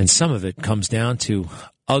 And some of it comes down to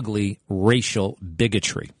ugly racial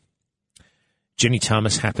bigotry. Ginny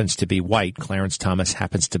Thomas happens to be white. Clarence Thomas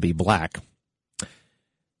happens to be black.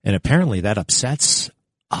 And apparently that upsets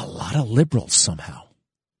a lot of liberals somehow.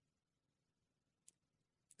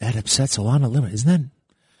 That upsets a lot of liberals. Isn't that?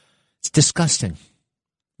 It's disgusting.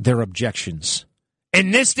 Their objections.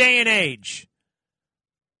 In this day and age,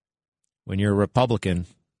 when you're a Republican,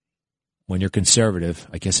 when you're conservative,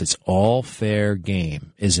 I guess it's all fair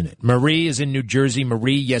game, isn't it? Marie is in New Jersey.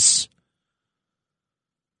 Marie, yes.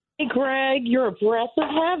 Hey, Greg, you're a breath of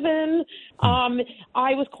heaven.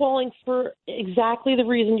 I was calling for exactly the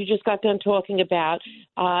reason you just got done talking about,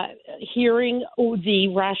 hearing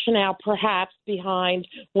the rationale perhaps behind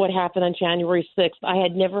what happened on January 6th. I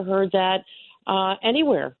had never heard that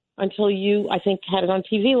anywhere until you, I think, had it on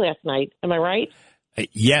TV last night. Am I right?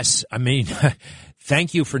 Yes. I mean,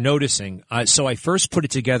 thank you for noticing. So I first put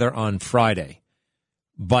it together on Friday,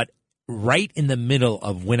 but right in the middle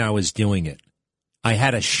of when I was doing it, I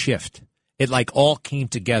had a shift. It like all came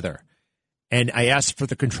together. And I asked for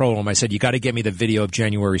the control room. I said, you got to get me the video of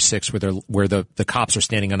January 6th where the cops are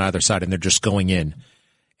standing on either side and they're just going in.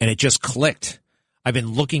 And it just clicked. I've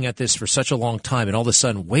been looking at this for such a long time. And all of a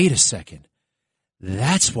sudden, wait a second.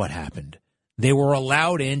 That's what happened. They were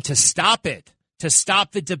allowed in to stop it, to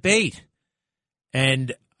stop the debate.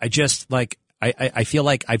 And I just I feel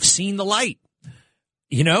like I've seen the light.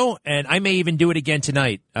 You know, and I may even do it again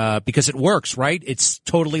tonight because it works, right? It's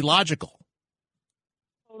totally logical.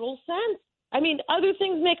 Total sense. I mean, other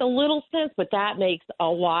things make a little sense, but that makes a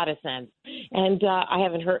lot of sense. And I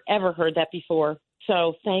haven't ever heard that before.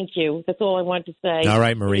 So thank you. That's all I wanted to say. All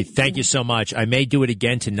right, Marie. Thank you so much. I may do it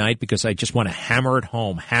again tonight because I just want to hammer it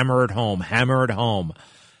home, hammer it home, hammer it home.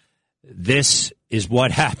 This is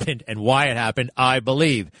what happened and why it happened, I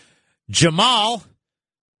believe. Jamal,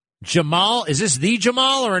 is this the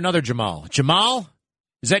Jamal or another Jamal? Jamal,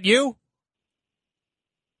 is that you?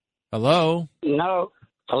 Hello? No.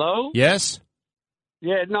 Hello? Yes?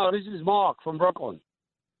 Yeah, no, this is Mark from Brooklyn.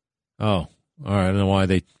 Oh, all right. I don't know why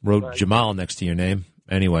they wrote Jamal next to your name.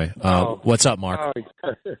 Anyway, what's up, Mark?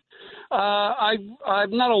 I'm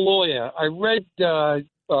not a lawyer. I read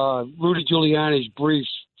Rudy Giuliani's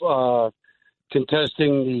briefs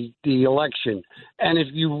contesting the election. And if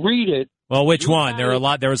you read it, well, which one?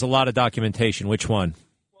 There was a lot of documentation. Which one?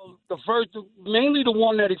 Well, mainly the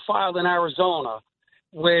one that he filed in Arizona,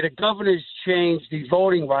 where the governors changed the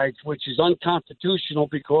voting rights, which is unconstitutional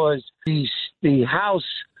because the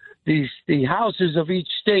houses of each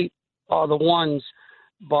state are the ones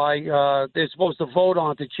they're supposed to vote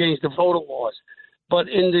on to change the voter laws. But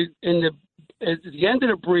at the end of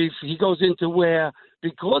the brief, he goes into where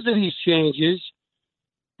because of these changes,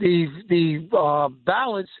 the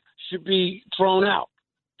ballots should be thrown out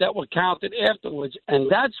that were counted afterwards. And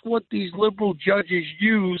that's what these liberal judges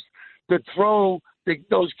used to throw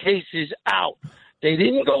those cases out. They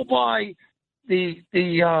didn't go by the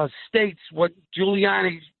states, what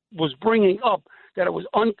Giuliani was bringing up, that it was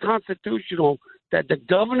unconstitutional, that the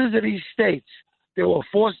governors of these states, there were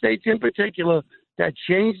 4 states in particular, that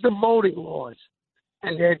changed the voting laws,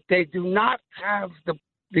 and that they do not have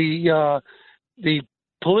the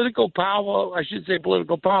political power, I should say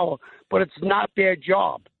political power, but it's not their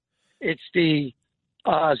job. It's the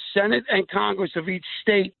Senate and Congress of each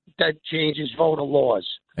state that changes voter laws.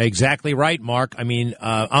 Exactly right, Mark. I mean,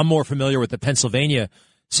 I'm more familiar with the Pennsylvania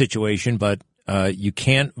situation, but you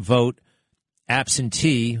can't vote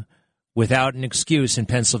absentee without an excuse in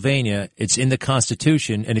Pennsylvania. It's in the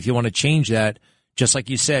Constitution, and if you want to change that, just like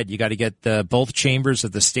you said, you got to get both chambers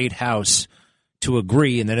of the state house to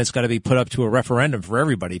agree, and then it's got to be put up to a referendum for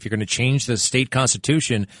everybody. If you're going to change the state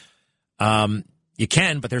constitution, you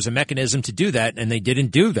can, but there's a mechanism to do that, and they didn't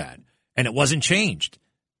do that, and it wasn't changed.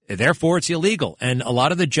 Therefore, it's illegal, and a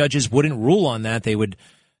lot of the judges wouldn't rule on that. They would,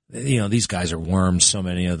 these guys are worms, so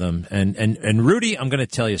many of them. And Rudy, I'm going to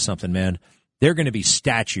tell you something, man. They're going to be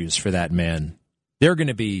statues for that man. They're going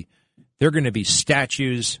to be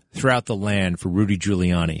statues throughout the land for Rudy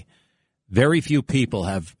Giuliani. Very few people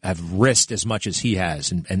have risked as much as he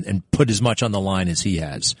has and put as much on the line as he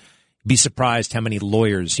has. Be surprised how many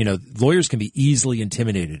lawyers can be easily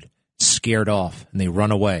intimidated, scared off, and they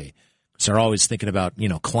run away. So they're always thinking about,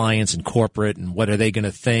 clients and corporate and what are they going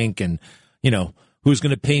to think and, who's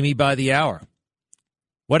going to pay me by the hour.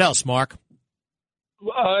 What else, Mark?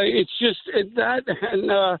 It's just that,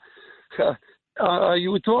 and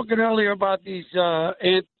you were talking earlier about these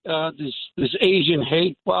this Asian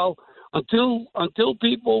hate. Well, until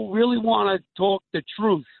people really want to talk the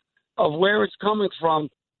truth of where it's coming from,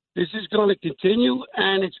 this is going to continue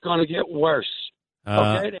and it's going to get worse.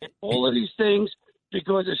 Okay, and all of these things,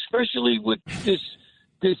 because especially with this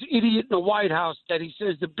idiot in the White House that he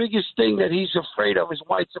says the biggest thing that he's afraid of is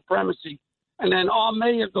white supremacy, and then our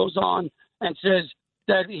mayor goes on and says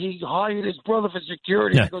that he hired his brother for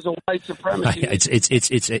security because of white supremacy.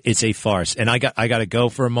 It's a farce, and I got to go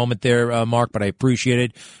for a moment there, Mark, but I appreciate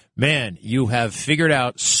it. Man, you have figured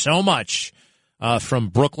out so much from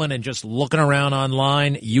Brooklyn and just looking around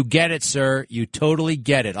online. You get it, sir. You totally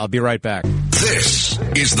get it. I'll be right back. This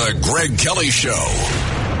is the Greg Kelly Show.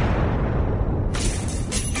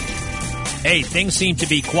 Hey, things seem to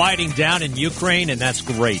be quieting down in Ukraine, and that's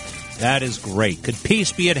great. That is great. Could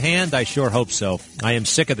peace be at hand? I sure hope so. I am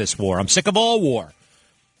sick of this war. I'm sick of all war.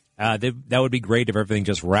 That would be great if everything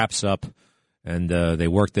just wraps up and they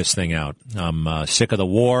work this thing out. I'm sick of the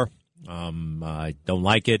war. I don't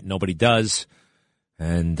like it. Nobody does.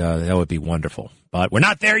 And that would be wonderful. But we're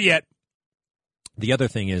not there yet. The other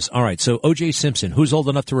thing is, all right, so O.J. Simpson, who's old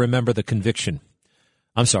enough to remember the conviction?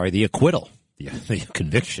 I'm sorry, the acquittal. The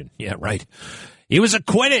conviction. Yeah, right. He was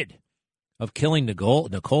acquitted of killing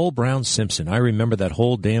Nicole Brown Simpson. I remember that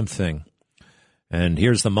whole damn thing. And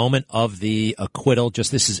here's the moment of the acquittal.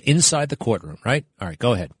 This is inside the courtroom, right? All right,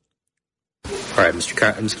 go ahead. All right,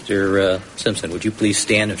 Mr. Simpson, would you please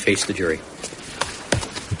stand and face the jury?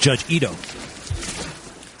 Judge Ito.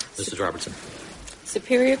 Mrs. Robertson.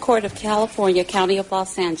 Superior Court of California, County of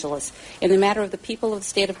Los Angeles. In the matter of the people of the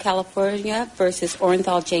state of California versus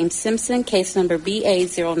Orenthal James Simpson, case number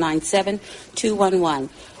BA097211.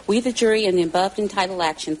 We, the jury, in the above entitled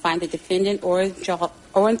action, find the defendant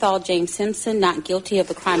Orenthal James Simpson not guilty of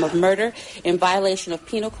the crime of murder in violation of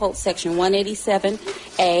Penal Code Section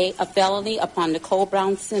 187A, a felony upon Nicole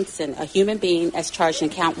Brown Simpson, a human being, as charged in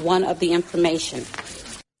count 1 of the information.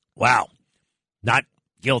 Wow. Not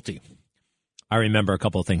guilty. I remember a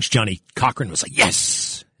couple of things. Johnny Cochran was like,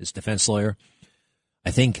 yes, his defense lawyer.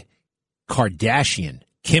 I think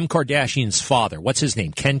Kim Kardashian's father, what's his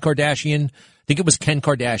name? Ken Kardashian? I think it was Ken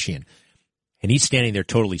Kardashian. And he's standing there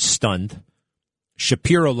totally stunned.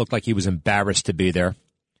 Shapiro looked like he was embarrassed to be there.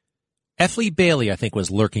 Effley Bailey, I think, was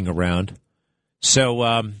lurking around.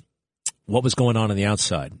 So what was going on the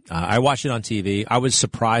outside? I watched it on TV. I was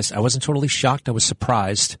surprised. I wasn't totally shocked. I was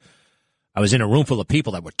surprised. I was in a room full of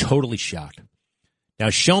people that were totally shocked. Now,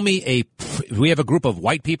 show me we have a group of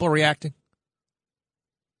white people reacting?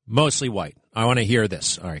 Mostly white. I want to hear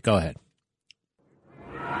this. All right, go ahead.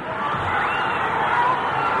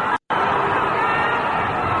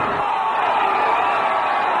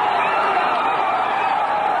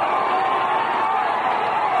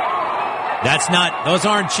 Those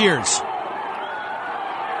aren't cheers.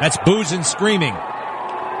 That's boos and screaming.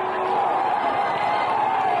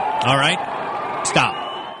 All right, stop.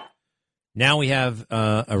 Now we have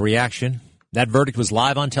a reaction. That verdict was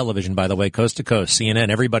live on television, by the way, coast to coast. CNN,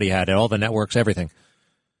 everybody had it, all the networks, everything.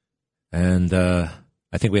 And I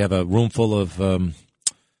think we have a room full of a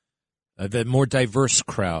more diverse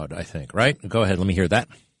crowd, I think, right? Go ahead, let me hear that.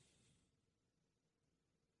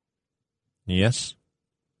 Yes?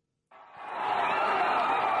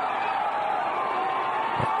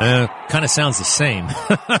 Kind of sounds the same.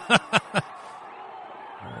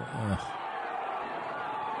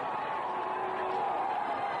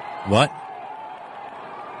 What?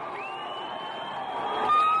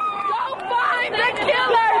 Go find the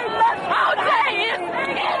killer! O.J. is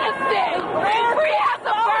innocent! Free as a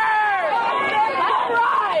bird! All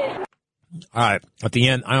right! All right. At the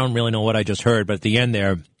end, I don't really know what I just heard, but at the end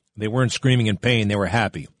there, they weren't screaming in pain. They were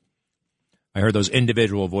happy. I heard those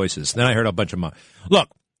individual voices. Then I heard a bunch of Look,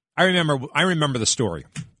 I remember the story.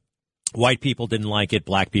 White people didn't like it.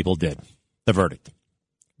 Black people did. The verdict.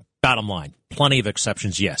 Bottom line. Plenty of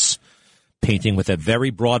exceptions, yes. Painting with a very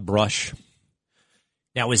broad brush.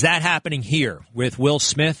 Now, is that happening here with Will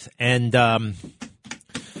Smith and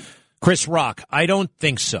Chris Rock? I don't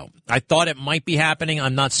think so. I thought it might be happening.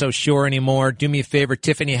 I'm not so sure anymore. Do me a favor.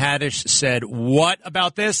 Tiffany Haddish said, what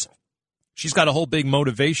about this? She's got a whole big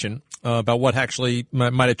motivation about what actually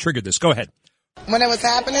might have triggered this. Go ahead. When it was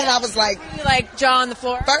happening, I was like jaw on the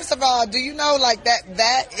floor. First of all, do you know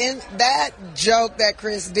that joke that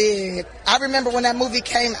Chris did? I remember when that movie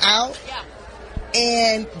came out,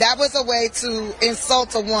 and that was a way to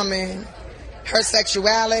insult a woman, her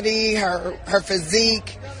sexuality, her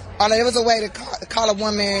physique. It was a way to call a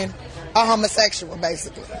woman a homosexual,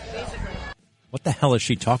 basically. What the hell is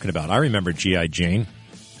she talking about? I remember G.I. Jane.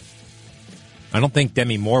 I don't think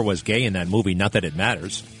Demi Moore was gay in that movie, not that it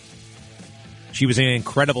matters. She was in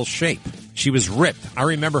incredible shape. She was ripped. I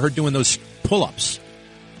remember her doing those pull-ups.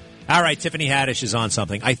 All right, Tiffany Haddish is on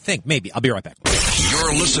something. I think, maybe. I'll be right back.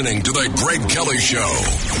 You're listening to The Greg Kelly Show.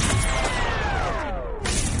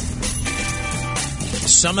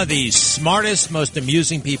 Some of the smartest, most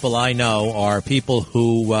amusing people I know are people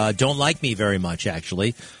who don't like me very much,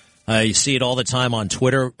 actually. You see it all the time on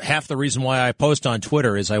Twitter. Half the reason why I post on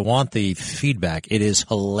Twitter is I want the feedback. It is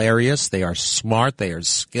hilarious. They are smart. They are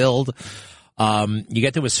skilled. You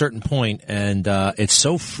get to a certain point, and it's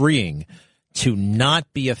so freeing to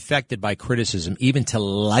not be affected by criticism, even to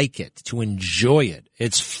like it, to enjoy it.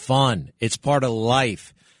 It's fun. It's part of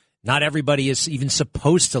life. Not everybody is even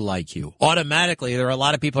supposed to like you. Automatically, there are a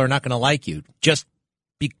lot of people who are not going to like you just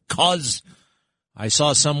because I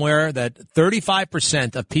saw somewhere that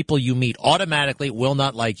 35% of people you meet automatically will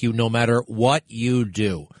not like you no matter what you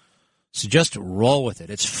do. So just roll with it.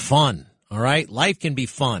 It's fun, all right? Life can be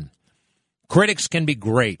fun. Critics can be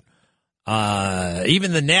great.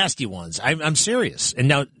 Even the nasty ones. I'm serious. And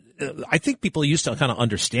now, I think people used to kind of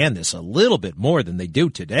understand this a little bit more than they do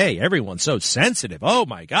today. Everyone's so sensitive. Oh,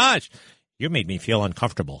 my gosh. You made me feel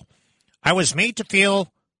uncomfortable. I was made to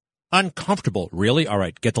feel uncomfortable. Really? All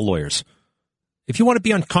right, get the lawyers. If you want to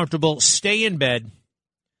be uncomfortable, stay in bed.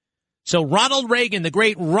 So Ronald Reagan, the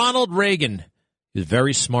great Ronald Reagan, is a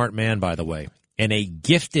very smart man, by the way, and a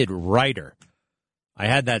gifted writer. I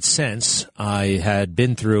had that sense. I had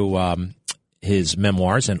been through his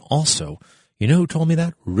memoirs, and also, you know who told me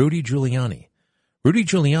that? Rudy Giuliani. Rudy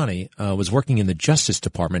Giuliani was working in the Justice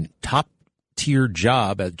Department, top-tier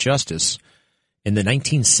job at Justice in the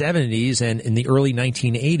 1970s and in the early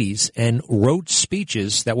 1980s, and wrote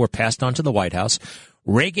speeches that were passed on to the White House.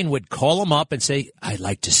 Reagan would call him up and say, "I'd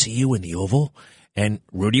like to see you in the Oval." And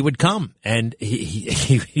Rudy would come, and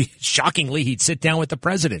he shockingly, he'd sit down with the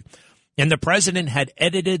president. And the president had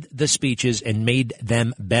edited the speeches and made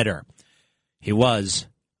them better. He was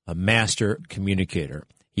a master communicator.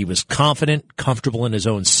 He was confident, comfortable in his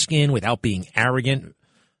own skin without being arrogant,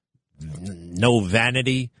 no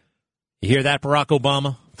vanity. You hear that, Barack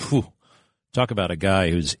Obama? Whew. Talk about a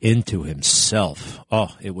guy who's into himself.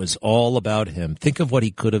 Oh, it was all about him. Think of what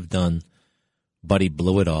he could have done, but he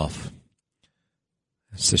blew it off.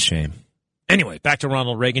 It's a shame. Anyway, back to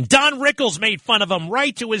Ronald Reagan. Don Rickles made fun of him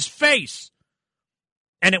right to his face.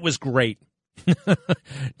 And it was great.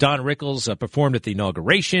 Don Rickles performed at the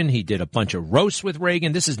inauguration. He did a bunch of roasts with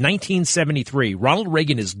Reagan. This is 1973. Ronald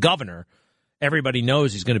Reagan is governor. Everybody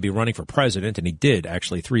knows he's going to be running for president, and he did,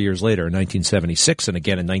 actually, 3 years later in 1976 and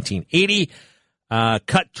again in 1980.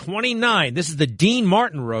 Cut 29. This is the Dean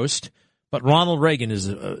Martin roast, but Ronald Reagan is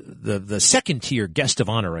the second-tier guest of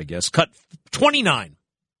honor, I guess. Cut 29.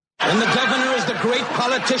 And the governor is the great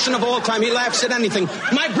politician of all time. He laughs at anything.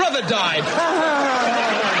 My brother died.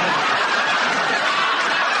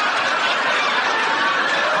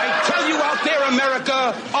 I tell you out there,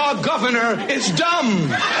 America, our governor is dumb.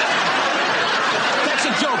 That's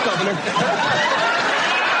a joke, Governor.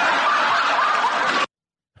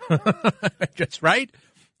 That's right.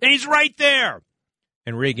 He's right there.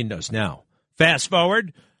 And Reagan knows now. Fast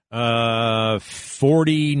forward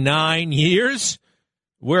 49 years.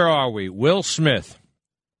 Where are we? Will Smith.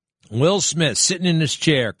 Will Smith sitting in his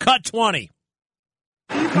chair. Cut 20.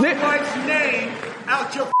 Keep my wife's name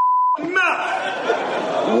out your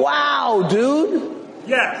mouth. Wow, dude.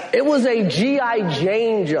 Yes. It was a G.I.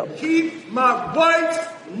 Jane joke. Keep my wife's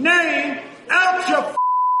name out your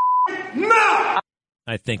mouth.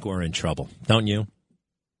 I think we're in trouble, don't you?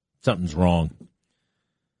 Something's wrong.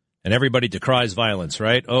 And everybody decries violence,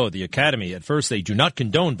 right? Oh, the Academy. At first, they do not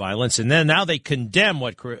condone violence, and then now they condemn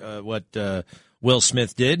what Will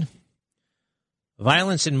Smith did.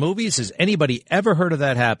 Violence in movies? Has anybody ever heard of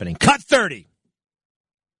that happening? Cut 30.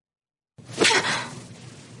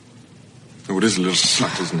 Oh, it is a little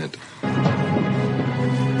slut, isn't it?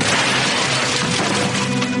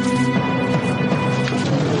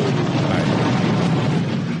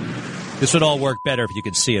 This would all work better if you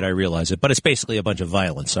could see it, I realize it. But it's basically a bunch of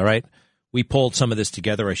violence, all right? We pulled some of this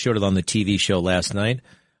together. I showed it on the TV show last night.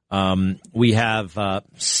 We have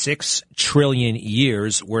 6 trillion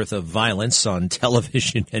years worth of violence on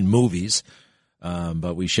television and movies.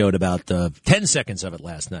 But we showed about 10 seconds of it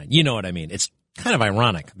last night. You know what I mean? It's kind of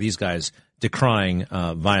ironic. These guys decrying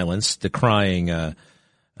violence, decrying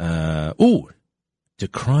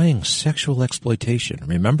sexual exploitation.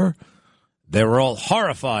 Remember? They were all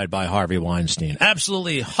horrified by Harvey Weinstein.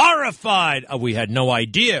 Absolutely horrified. Oh, we had no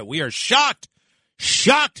idea. We are shocked.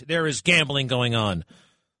 Shocked there is gambling going on.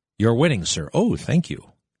 You're winning, sir. Oh, thank you.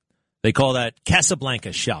 They call that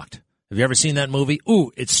Casablanca shocked. Have you ever seen that movie?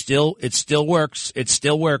 Ooh, it still works. It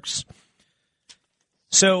still works.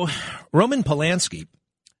 So, Roman Polanski,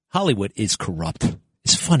 Hollywood is corrupt.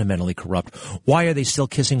 It's fundamentally corrupt. Why are they still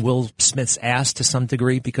kissing Will Smith's ass to some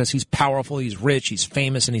degree? Because he's powerful, he's rich, he's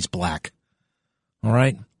famous, and he's black. All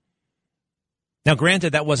right. Now,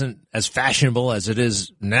 granted, that wasn't as fashionable as it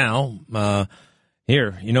is now.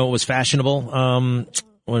 Here, you know what was fashionable?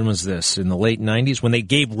 When was this? In the late 90s? When they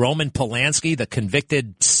gave Roman Polanski, the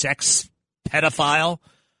convicted sex pedophile,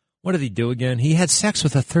 what did he do again? He had sex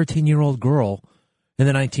with a 13-year-old girl in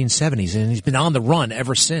the 1970s, and he's been on the run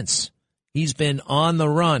ever since. He's been on the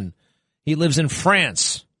run. He lives in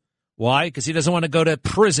France. Why? Because he doesn't want to go to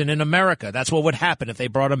prison in America. That's what would happen if they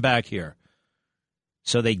brought him back here.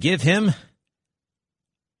 So they give him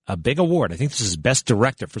a big award. I think this is Best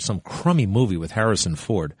Director for some crummy movie with Harrison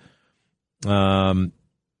Ford.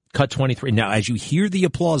 Cut 23. Now, as you hear the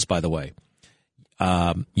applause, by the way,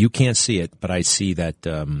 you can't see it, but I see that,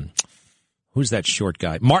 who's that short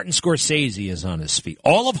guy? Martin Scorsese is on his feet.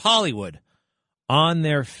 All of Hollywood on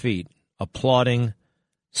their feet, applauding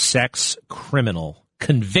sex criminal,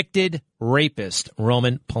 convicted rapist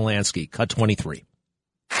Roman Polanski. Cut 23.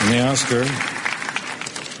 And the Oscar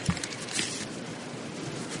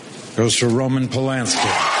goes to Roman Polanski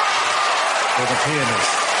for The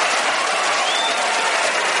Pianist.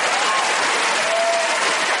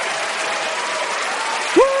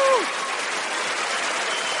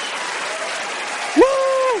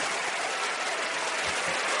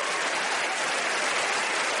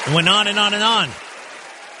 It went on and on and on.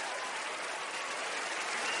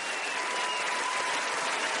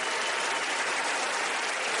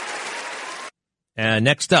 And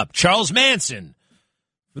next up, Charles Manson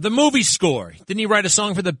for the movie score. Didn't he write a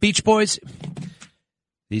song for the Beach Boys?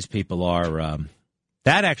 These people are,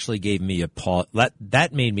 that actually gave me a pause.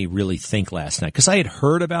 That made me really think last night because I had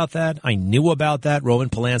heard about that. I knew about that, Roman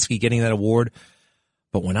Polanski getting that award.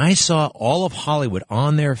 But when I saw all of Hollywood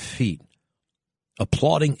on their feet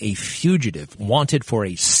applauding a fugitive wanted for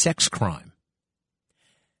a sex crime,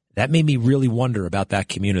 that made me really wonder about that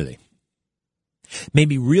community. Made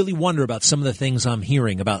me really wonder about some of the things I'm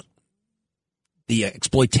hearing about the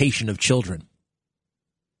exploitation of children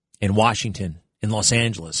in Washington, in Los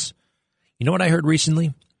Angeles. You know what I heard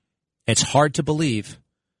recently? It's hard to believe,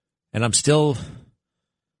 and I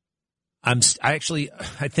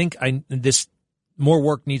think this more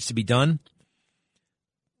work needs to be done.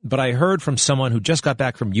 But I heard from someone who just got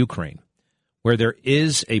back from Ukraine, where there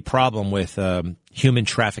is a problem with human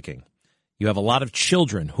trafficking. You have a lot of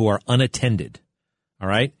children who are unattended, all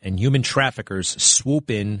right? And human traffickers swoop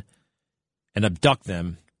in and abduct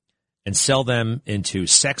them and sell them into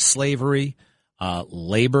sex slavery,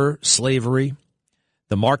 labor slavery.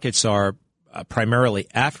 The markets are primarily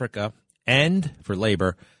Africa and, for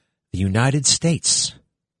labor, the United States.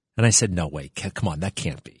 And I said, no way, come on, that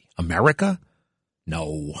can't be. America?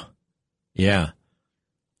 No. Yeah.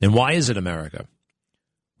 And why is it America?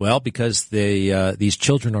 Well, because these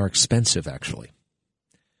children are expensive, actually.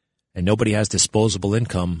 And nobody has disposable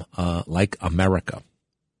income like America.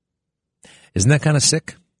 Isn't that kind of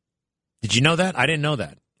sick? Did you know that? I didn't know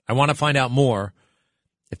that. I want to find out more.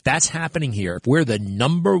 If that's happening here, if we're the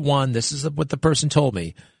number one, this is what the person told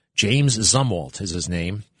me, James Zumwalt is his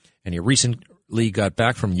name, and he recently got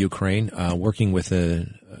back from Ukraine working with a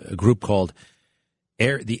group called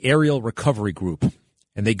the Aerial Recovery Group,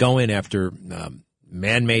 and they go in after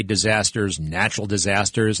man-made disasters, natural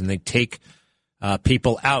disasters, and they take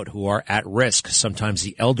people out who are at risk, sometimes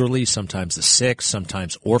the elderly, sometimes the sick,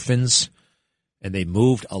 sometimes orphans, and they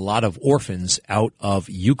moved a lot of orphans out of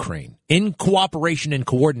Ukraine, in cooperation and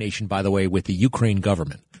coordination, by the way, with the Ukraine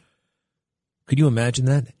government. Could you imagine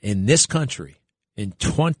that? In this country, in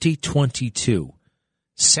 2022,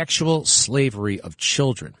 sexual slavery of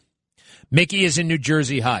children. Mickey is in New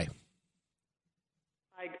Jersey. Hi.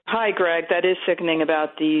 Hi, Greg. That is sickening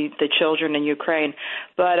about the children in Ukraine.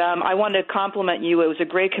 But I wanted to compliment you. It was a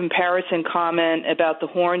great comparison comment about the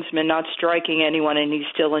hornsman not striking anyone and he's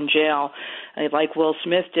still in jail, like Will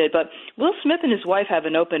Smith did. But Will Smith and his wife have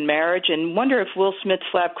an open marriage, and wonder if Will Smith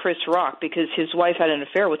slapped Chris Rock because his wife had an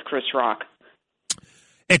affair with Chris Rock.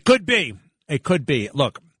 It could be. It could be.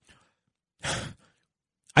 Look,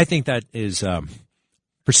 I think that is...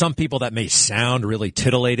 for some people, that may sound really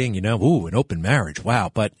titillating, ooh, an open marriage,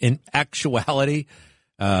 wow. But in actuality,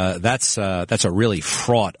 that's a really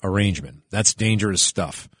fraught arrangement. That's dangerous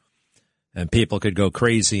stuff. And people could go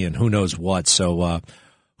crazy and who knows what. So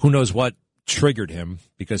who knows what triggered him,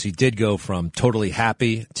 because he did go from totally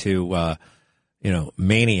happy to,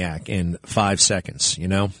 maniac in 5 seconds,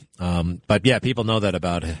 But, yeah, people know that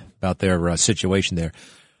about their situation there.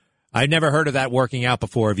 I've never heard of that working out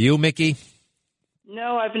before. Have you, Mickey?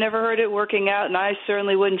 No, I've never heard it working out, and I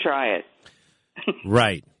certainly wouldn't try it.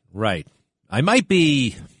 Right. I might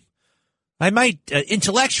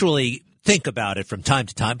intellectually think about it from time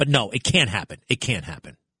to time, but no, it can't happen. It can't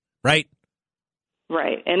happen. Right?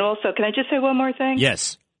 Right. And also, can I just say one more thing?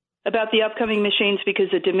 Yes. About the upcoming machines, because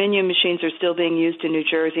the Dominion machines are still being used in New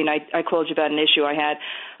Jersey, and I called you about an issue I had.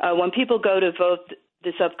 When people go to vote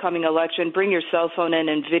this upcoming election, bring your cell phone in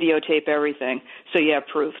and videotape everything so you have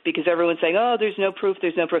proof, because everyone's saying, oh, there's no proof.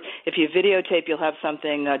 If you videotape, you'll have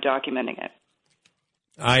something documenting it.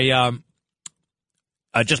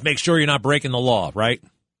 Just make sure you're not breaking the law, right?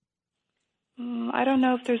 I don't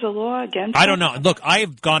know if there's a law against I don't know. Look,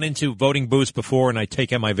 I've gone into voting booths before, and I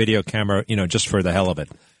take out my video camera, just for the hell of it.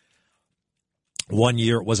 One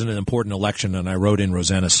year, it wasn't an important election, and I wrote in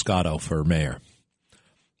Rosanna Scotto for mayor,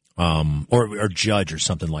 or judge or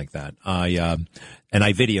something like that. And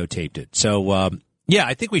I videotaped it. So,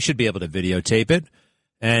 I think we should be able to videotape it.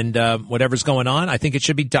 And whatever's going on, I think it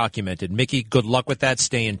should be documented. Mickey, good luck with that.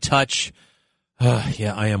 Stay in touch.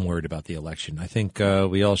 Yeah, I am worried about the election. I think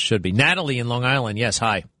we all should be. Natalie in Long Island. Yes,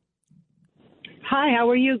 hi. Hi, how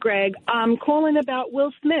are you, Greg? I'm calling about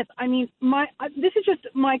Will Smith. I mean, this is just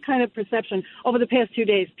my kind of perception over the past 2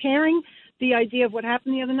 days. Pairing the idea of what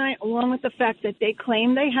happened the other night along with the fact that they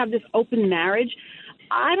claim they have this open marriage,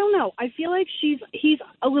 I don't know. I feel like he's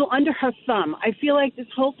a little under her thumb. I feel like this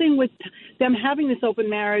whole thing with them having this open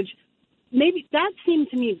marriage, maybe that seemed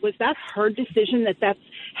to me, was that her decision, that's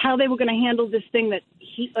how they were going to handle this thing, that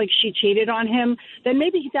she cheated on him, then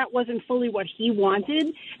maybe that wasn't fully what he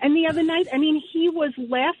wanted. And the other night, I mean, he was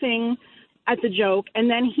laughing at the joke, and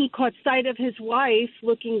then he caught sight of his wife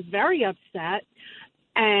looking very upset,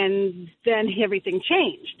 and then everything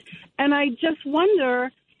changed. And I just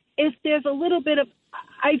wonder if there's a little bit of,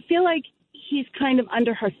 I feel like he's kind of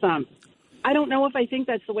under her thumb. I don't know if I think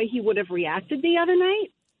that's the way he would have reacted the other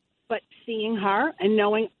night, but seeing her and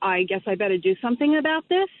knowing, I guess I better do something about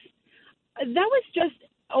this, that was just,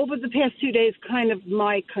 over the past 2 days, kind of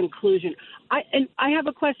my conclusion. I have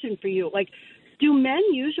a question for you. Like, do men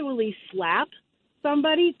usually slap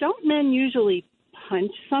somebody? Don't men usually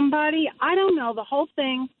punch somebody? I don't know. The whole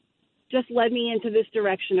thing just led me into this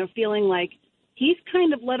direction of feeling like he's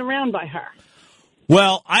kind of led around by her.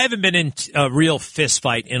 Well, I haven't been in a real fist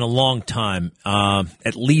fight in a long time.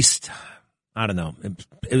 At least, I don't know.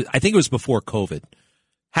 I think it was before COVID.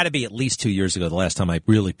 Had to be at least 2 years ago, the last time I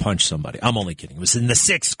really punched somebody. I'm only kidding. It was in the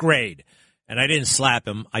 6th grade, and I didn't slap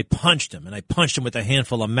him. I punched him, and I punched him with a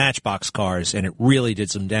handful of Matchbox cars, and it really did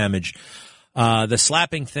some damage. The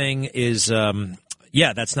slapping thing is,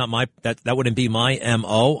 that's not that wouldn't be my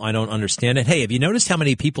MO. I don't understand it. Hey, have you noticed how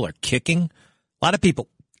many people are kicking? A lot of people,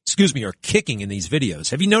 are kicking in these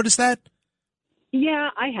videos. Have you noticed that?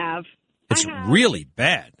 Yeah, I have. It's really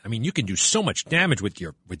bad. I mean, you can do so much damage with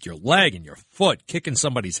your leg and your foot, kicking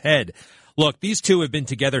somebody's head. Look, these two have been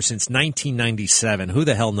together since 1997. Who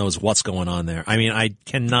the hell knows what's going on there? I mean, I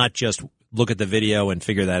cannot just look at the video and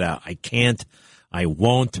figure that out. I can't. I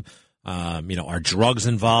won't. Are drugs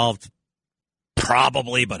involved?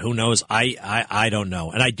 Probably, but who knows? I don't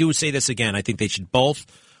know. And I do say this again. I think they should both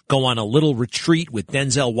go on a little retreat with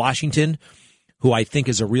Denzel Washington, who I think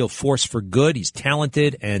is a real force for good. He's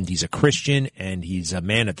talented, and he's a Christian, and he's a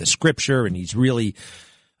man of the Scripture, and he's really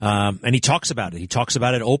and he talks about it. He talks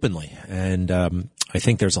about it openly, and I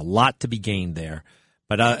think there's a lot to be gained there.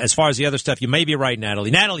 But as far as the other stuff, you may be right,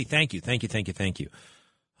 Natalie. Natalie, thank you.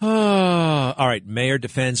 All right, mayor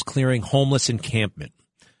defends clearing homeless encampment.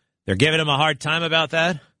 They're giving him a hard time about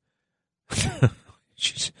that.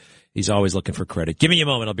 He's always looking for credit. Give me a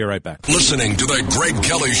moment. I'll be right back. Listening to the Greg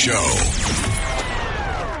Kelly Show.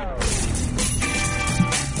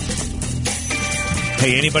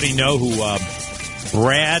 Hey, anybody know who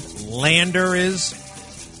Brad Lander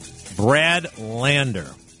is? Brad Lander.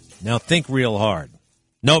 Now think real hard.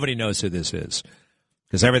 Nobody knows who this is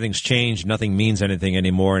because everything's changed. Nothing means anything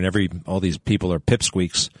anymore, and all these people are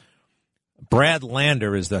pipsqueaks. Brad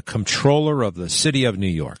Lander is the comptroller of the city of New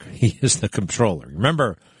York. He is the comptroller.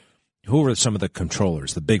 Remember, who were some of the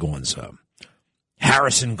controllers, the big ones?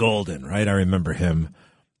 Harrison Golden, right? I remember him.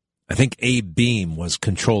 I think Abe Beam was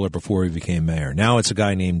controller before he became mayor. Now it's a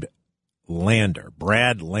guy named Lander,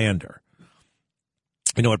 Brad Lander.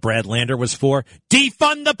 You know what Brad Lander was for?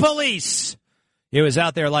 Defund the police! He was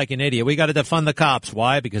out there like an idiot. We got to defund the cops.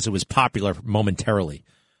 Why? Because it was popular momentarily.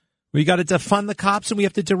 We got to defund the cops, and we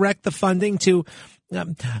have to direct the funding to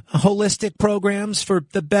holistic programs for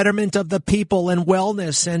the betterment of the people and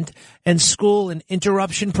wellness and school and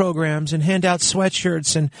interruption programs and hand out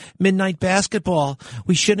sweatshirts and midnight basketball.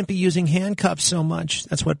 We shouldn't be using handcuffs so much.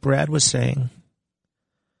 That's what Brad was saying.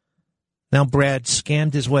 Now Brad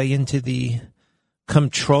scammed his way into the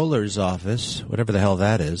comptroller's office, whatever the hell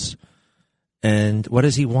that is. And what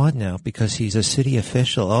does he want now? Because he's a city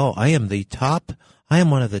official. Oh, I am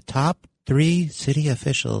one of the top 3 city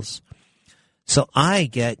officials. So I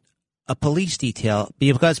get a police detail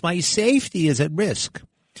because my safety is at risk.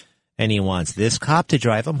 And he wants this cop to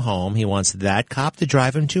drive him home. He wants that cop to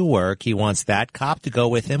drive him to work. He wants that cop to go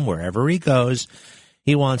with him wherever he goes.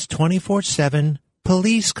 He wants 24/7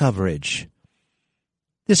 police coverage.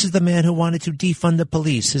 This is the man who wanted to defund the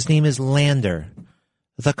police. His name is Lander,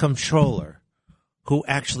 the comptroller. who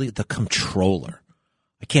actually, the comptroller.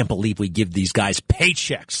 I can't believe we give these guys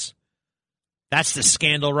paychecks. That's the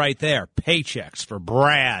scandal right there. Paychecks for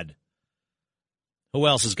Brad. Who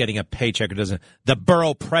else is getting a paycheck or doesn't? The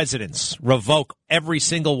borough presidents revoke every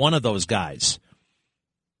single one of those guys.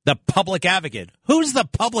 The public advocate. Who's the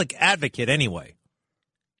public advocate anyway?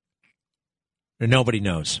 Nobody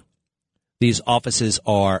knows. These offices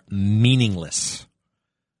are meaningless.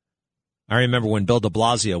 I remember when Bill de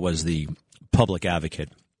Blasio was the public advocate.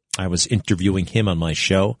 I was interviewing him on my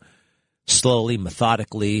show, slowly,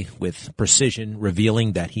 methodically, with precision,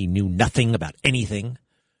 revealing that he knew nothing about anything,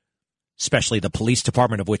 especially the police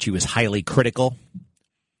department, of which he was highly critical.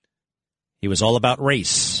 He was all about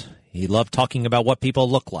race. He loved talking about what people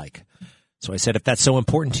look like. So I said, if that's so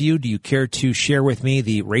important to you, do you care to share with me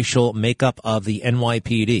the racial makeup of the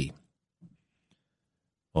NYPD?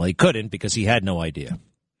 Well, he couldn't because he had no idea.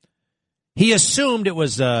 He assumed it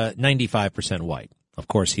was 95% white. Of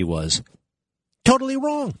course, he was totally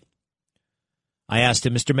wrong. I asked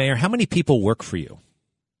him, Mr. Mayor, how many people work for you?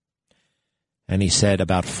 And he said,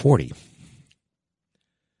 about 40.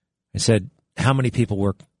 I said, how many people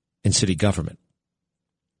work in city government?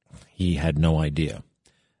 He had no idea.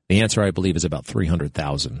 The answer, I believe, is about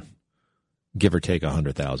 300,000, give or take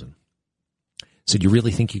 100,000. So do you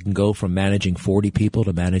really think you can go from managing 40 people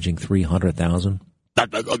to managing 300,000?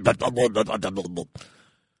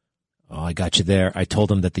 Oh, I got you there. I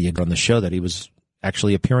told him that on the show that he was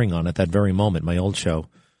actually appearing on at that very moment, my old show,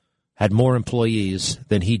 had more employees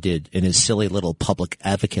than he did in his silly little public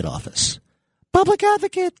advocate office. Public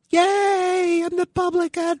advocate! Yay! I'm the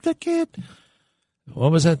public advocate!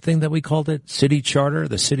 What was that thing that we called it? City charter?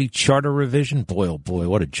 The city charter revision? Boy, oh boy,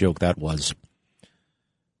 what a joke that was.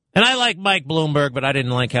 And I like Mike Bloomberg, but I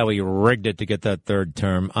didn't like how he rigged it to get that third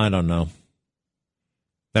term. I don't know.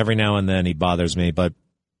 Every now and then he bothers me, but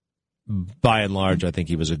by and large, I think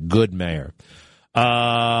he was a good mayor. All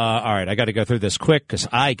right, I got to go through this quick because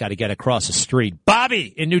I got to get across the street.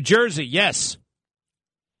 Bobby in New Jersey, yes.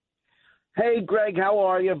 Hey, Greg, how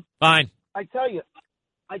are you? Fine. I tell you,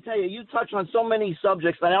 you touch on so many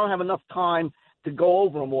subjects that I don't have enough time to go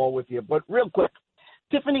over them all with you. But real quick,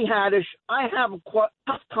 Tiffany Haddish, I have a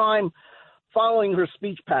tough time following her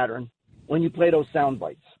speech pattern when you play those sound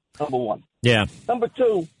bites, number one. Yeah. Number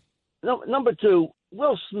two,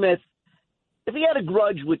 Will Smith, if he had a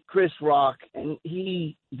grudge with Chris Rock and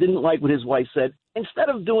he didn't like what his wife said, instead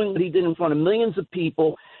of doing what he did in front of millions of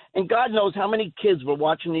people, and God knows how many kids were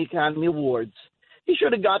watching the Academy Awards, he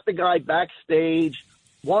should have got the guy backstage,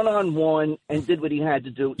 one-on-one, and did what he had to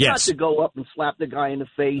do. Yes. Not to go up and slap the guy in the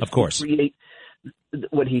face. Of course. And create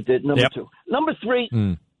what he did, number two. Number three,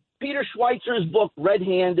 Peter Schweitzer's book, Red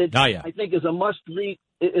Handed, I think is a must-read.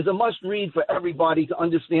 Is a must-read for everybody to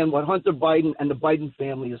understand what Hunter Biden and the Biden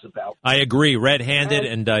family is about. I agree. Red-handed,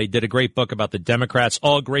 and he did a great book about the Democrats.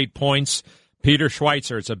 All great points. Peter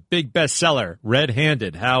Schweitzer, it's a big bestseller.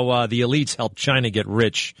 Red-handed, how the elites helped China get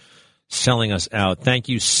rich, selling us out. Thank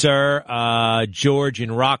you, sir. George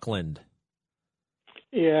in Rockland.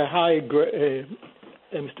 Yeah, hi,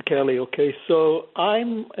 Mr. Kelly. Okay, so I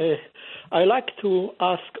like to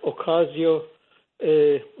ask Alexandria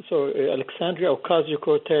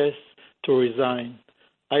Ocasio-Cortez to resign.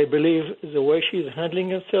 I believe the way she's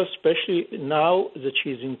handling herself, especially now that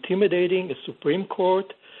she's intimidating the Supreme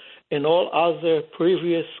Court and all other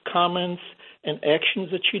previous comments and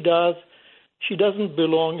actions that she does, she doesn't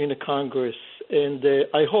belong in the Congress. And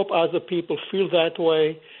I hope other people feel that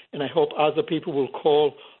way, and I hope other people will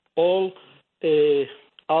call all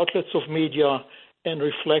outlets of media and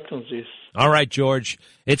reflect on this. All right, George.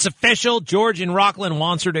 It's official. George in Rockland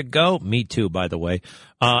wants her to go. Me too, by the way.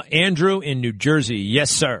 Andrew in New Jersey.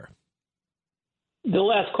 Yes, sir. The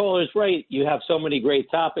last caller is right. You have so many great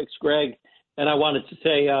topics, Greg. And I wanted to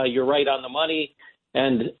say you're right on the money.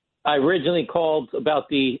 And I originally called about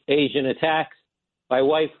the Asian attacks. My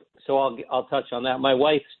wife, so I'll touch on that. My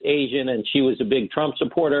wife's Asian, and she was a big Trump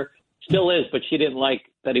supporter. Still is, but she didn't like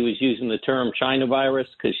that he was using the term China virus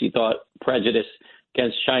because she thought prejudice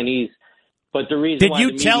against Chinese. But the reason Did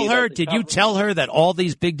you tell her that all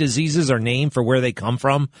these big diseases are named for where they come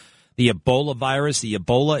from? The Ebola virus, the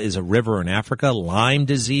Ebola is a river in Africa. Lyme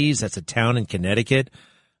disease, that's a town in Connecticut.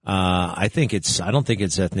 I don't think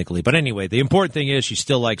it's ethnically. But anyway, the important thing is she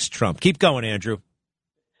still likes Trump. Keep going, Andrew.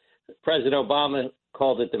 President Obama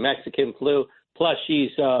called it the Mexican flu. Plus, she's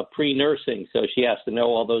pre-nursing, so she has to know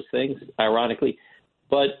all those things, ironically.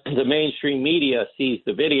 But the mainstream media sees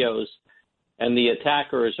the videos, and the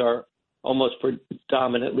attackers are almost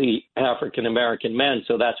predominantly African-American men,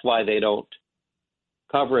 so that's why they don't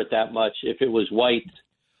cover it that much. If it was white...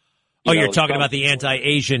 You're talking about the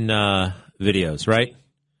anti-Asian videos, right?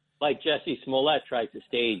 Like Jesse Smollett tried to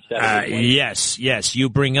stage that. Yes. You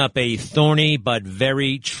bring up a thorny but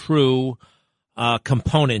very true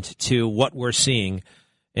component to what we're seeing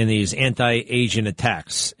in these anti-Asian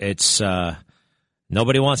attacks. It's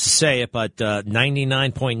nobody wants to say it, but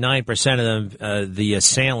 99.9% of them, the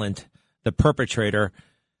assailant, the perpetrator,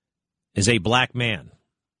 is a black man.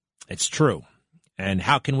 It's true. And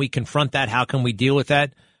how can we confront that? How can we deal with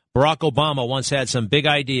that? Barack Obama once had some big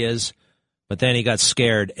ideas, but then he got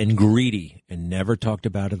scared and greedy and never talked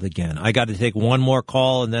about it again. I got to take one more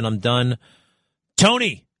call, and then I'm done.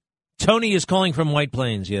 Tony is calling from White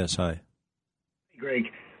Plains. Yes, hi. Greg,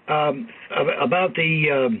 about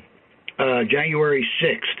the January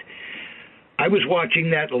 6th, I was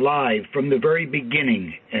watching that live from the very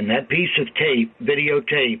beginning, and that piece of tape,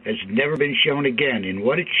 videotape, has never been shown again. And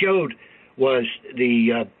what it showed was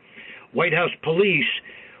the White House police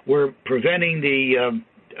were preventing the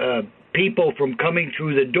people from coming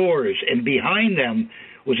through the doors, and behind them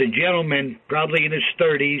was a gentleman, probably in his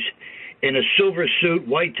 30s, in a silver suit,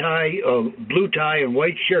 white tie, blue tie, and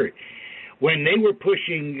white shirt. When they were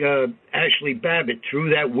pushing Ashley Babbitt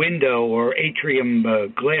through that window or atrium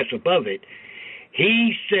glass above it,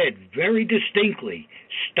 he said very distinctly,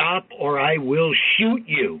 "Stop or I will shoot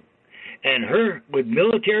you." And her, with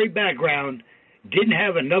military background, didn't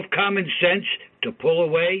have enough common sense to pull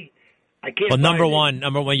away. I can't. Well, number one,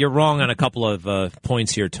 you're wrong on a couple of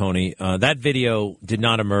points here, Tony. That video did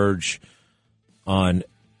not emerge on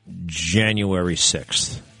January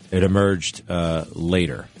 6th. It emerged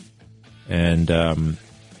later. And I'm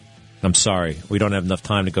sorry, we don't have enough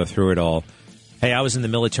time to go through it all. Hey, I was in the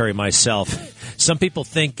military myself. Some people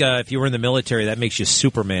think if you were in the military, that makes you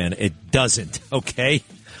Superman. It doesn't, okay?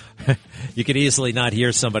 You could easily not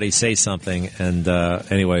hear somebody say something. And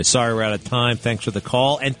anyway, sorry we're out of time. Thanks for the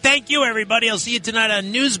call. And thank you, everybody. I'll see you tonight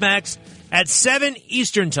on Newsmax at 7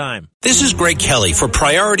 Eastern Time. This is Greg Kelly for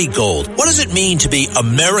Priority Gold. What does it mean to be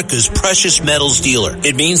America's precious metals dealer?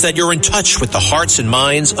 It means that you're in touch with the hearts and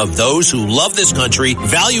minds of those who love this country,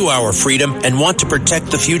 value our freedom, and want to protect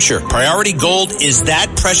the future. Priority Gold is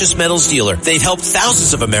that precious metals dealer. They've helped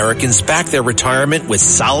thousands of Americans back their retirement with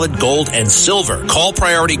solid gold and silver. Call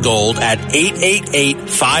Priority Gold at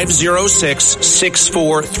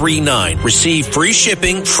 888-506-6439. Receive free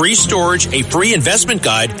shipping, free storage, a free investment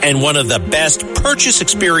guide, and one of the best purchase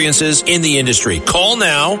experiences in the industry. Call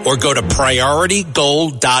now or go to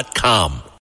PriorityGold.com.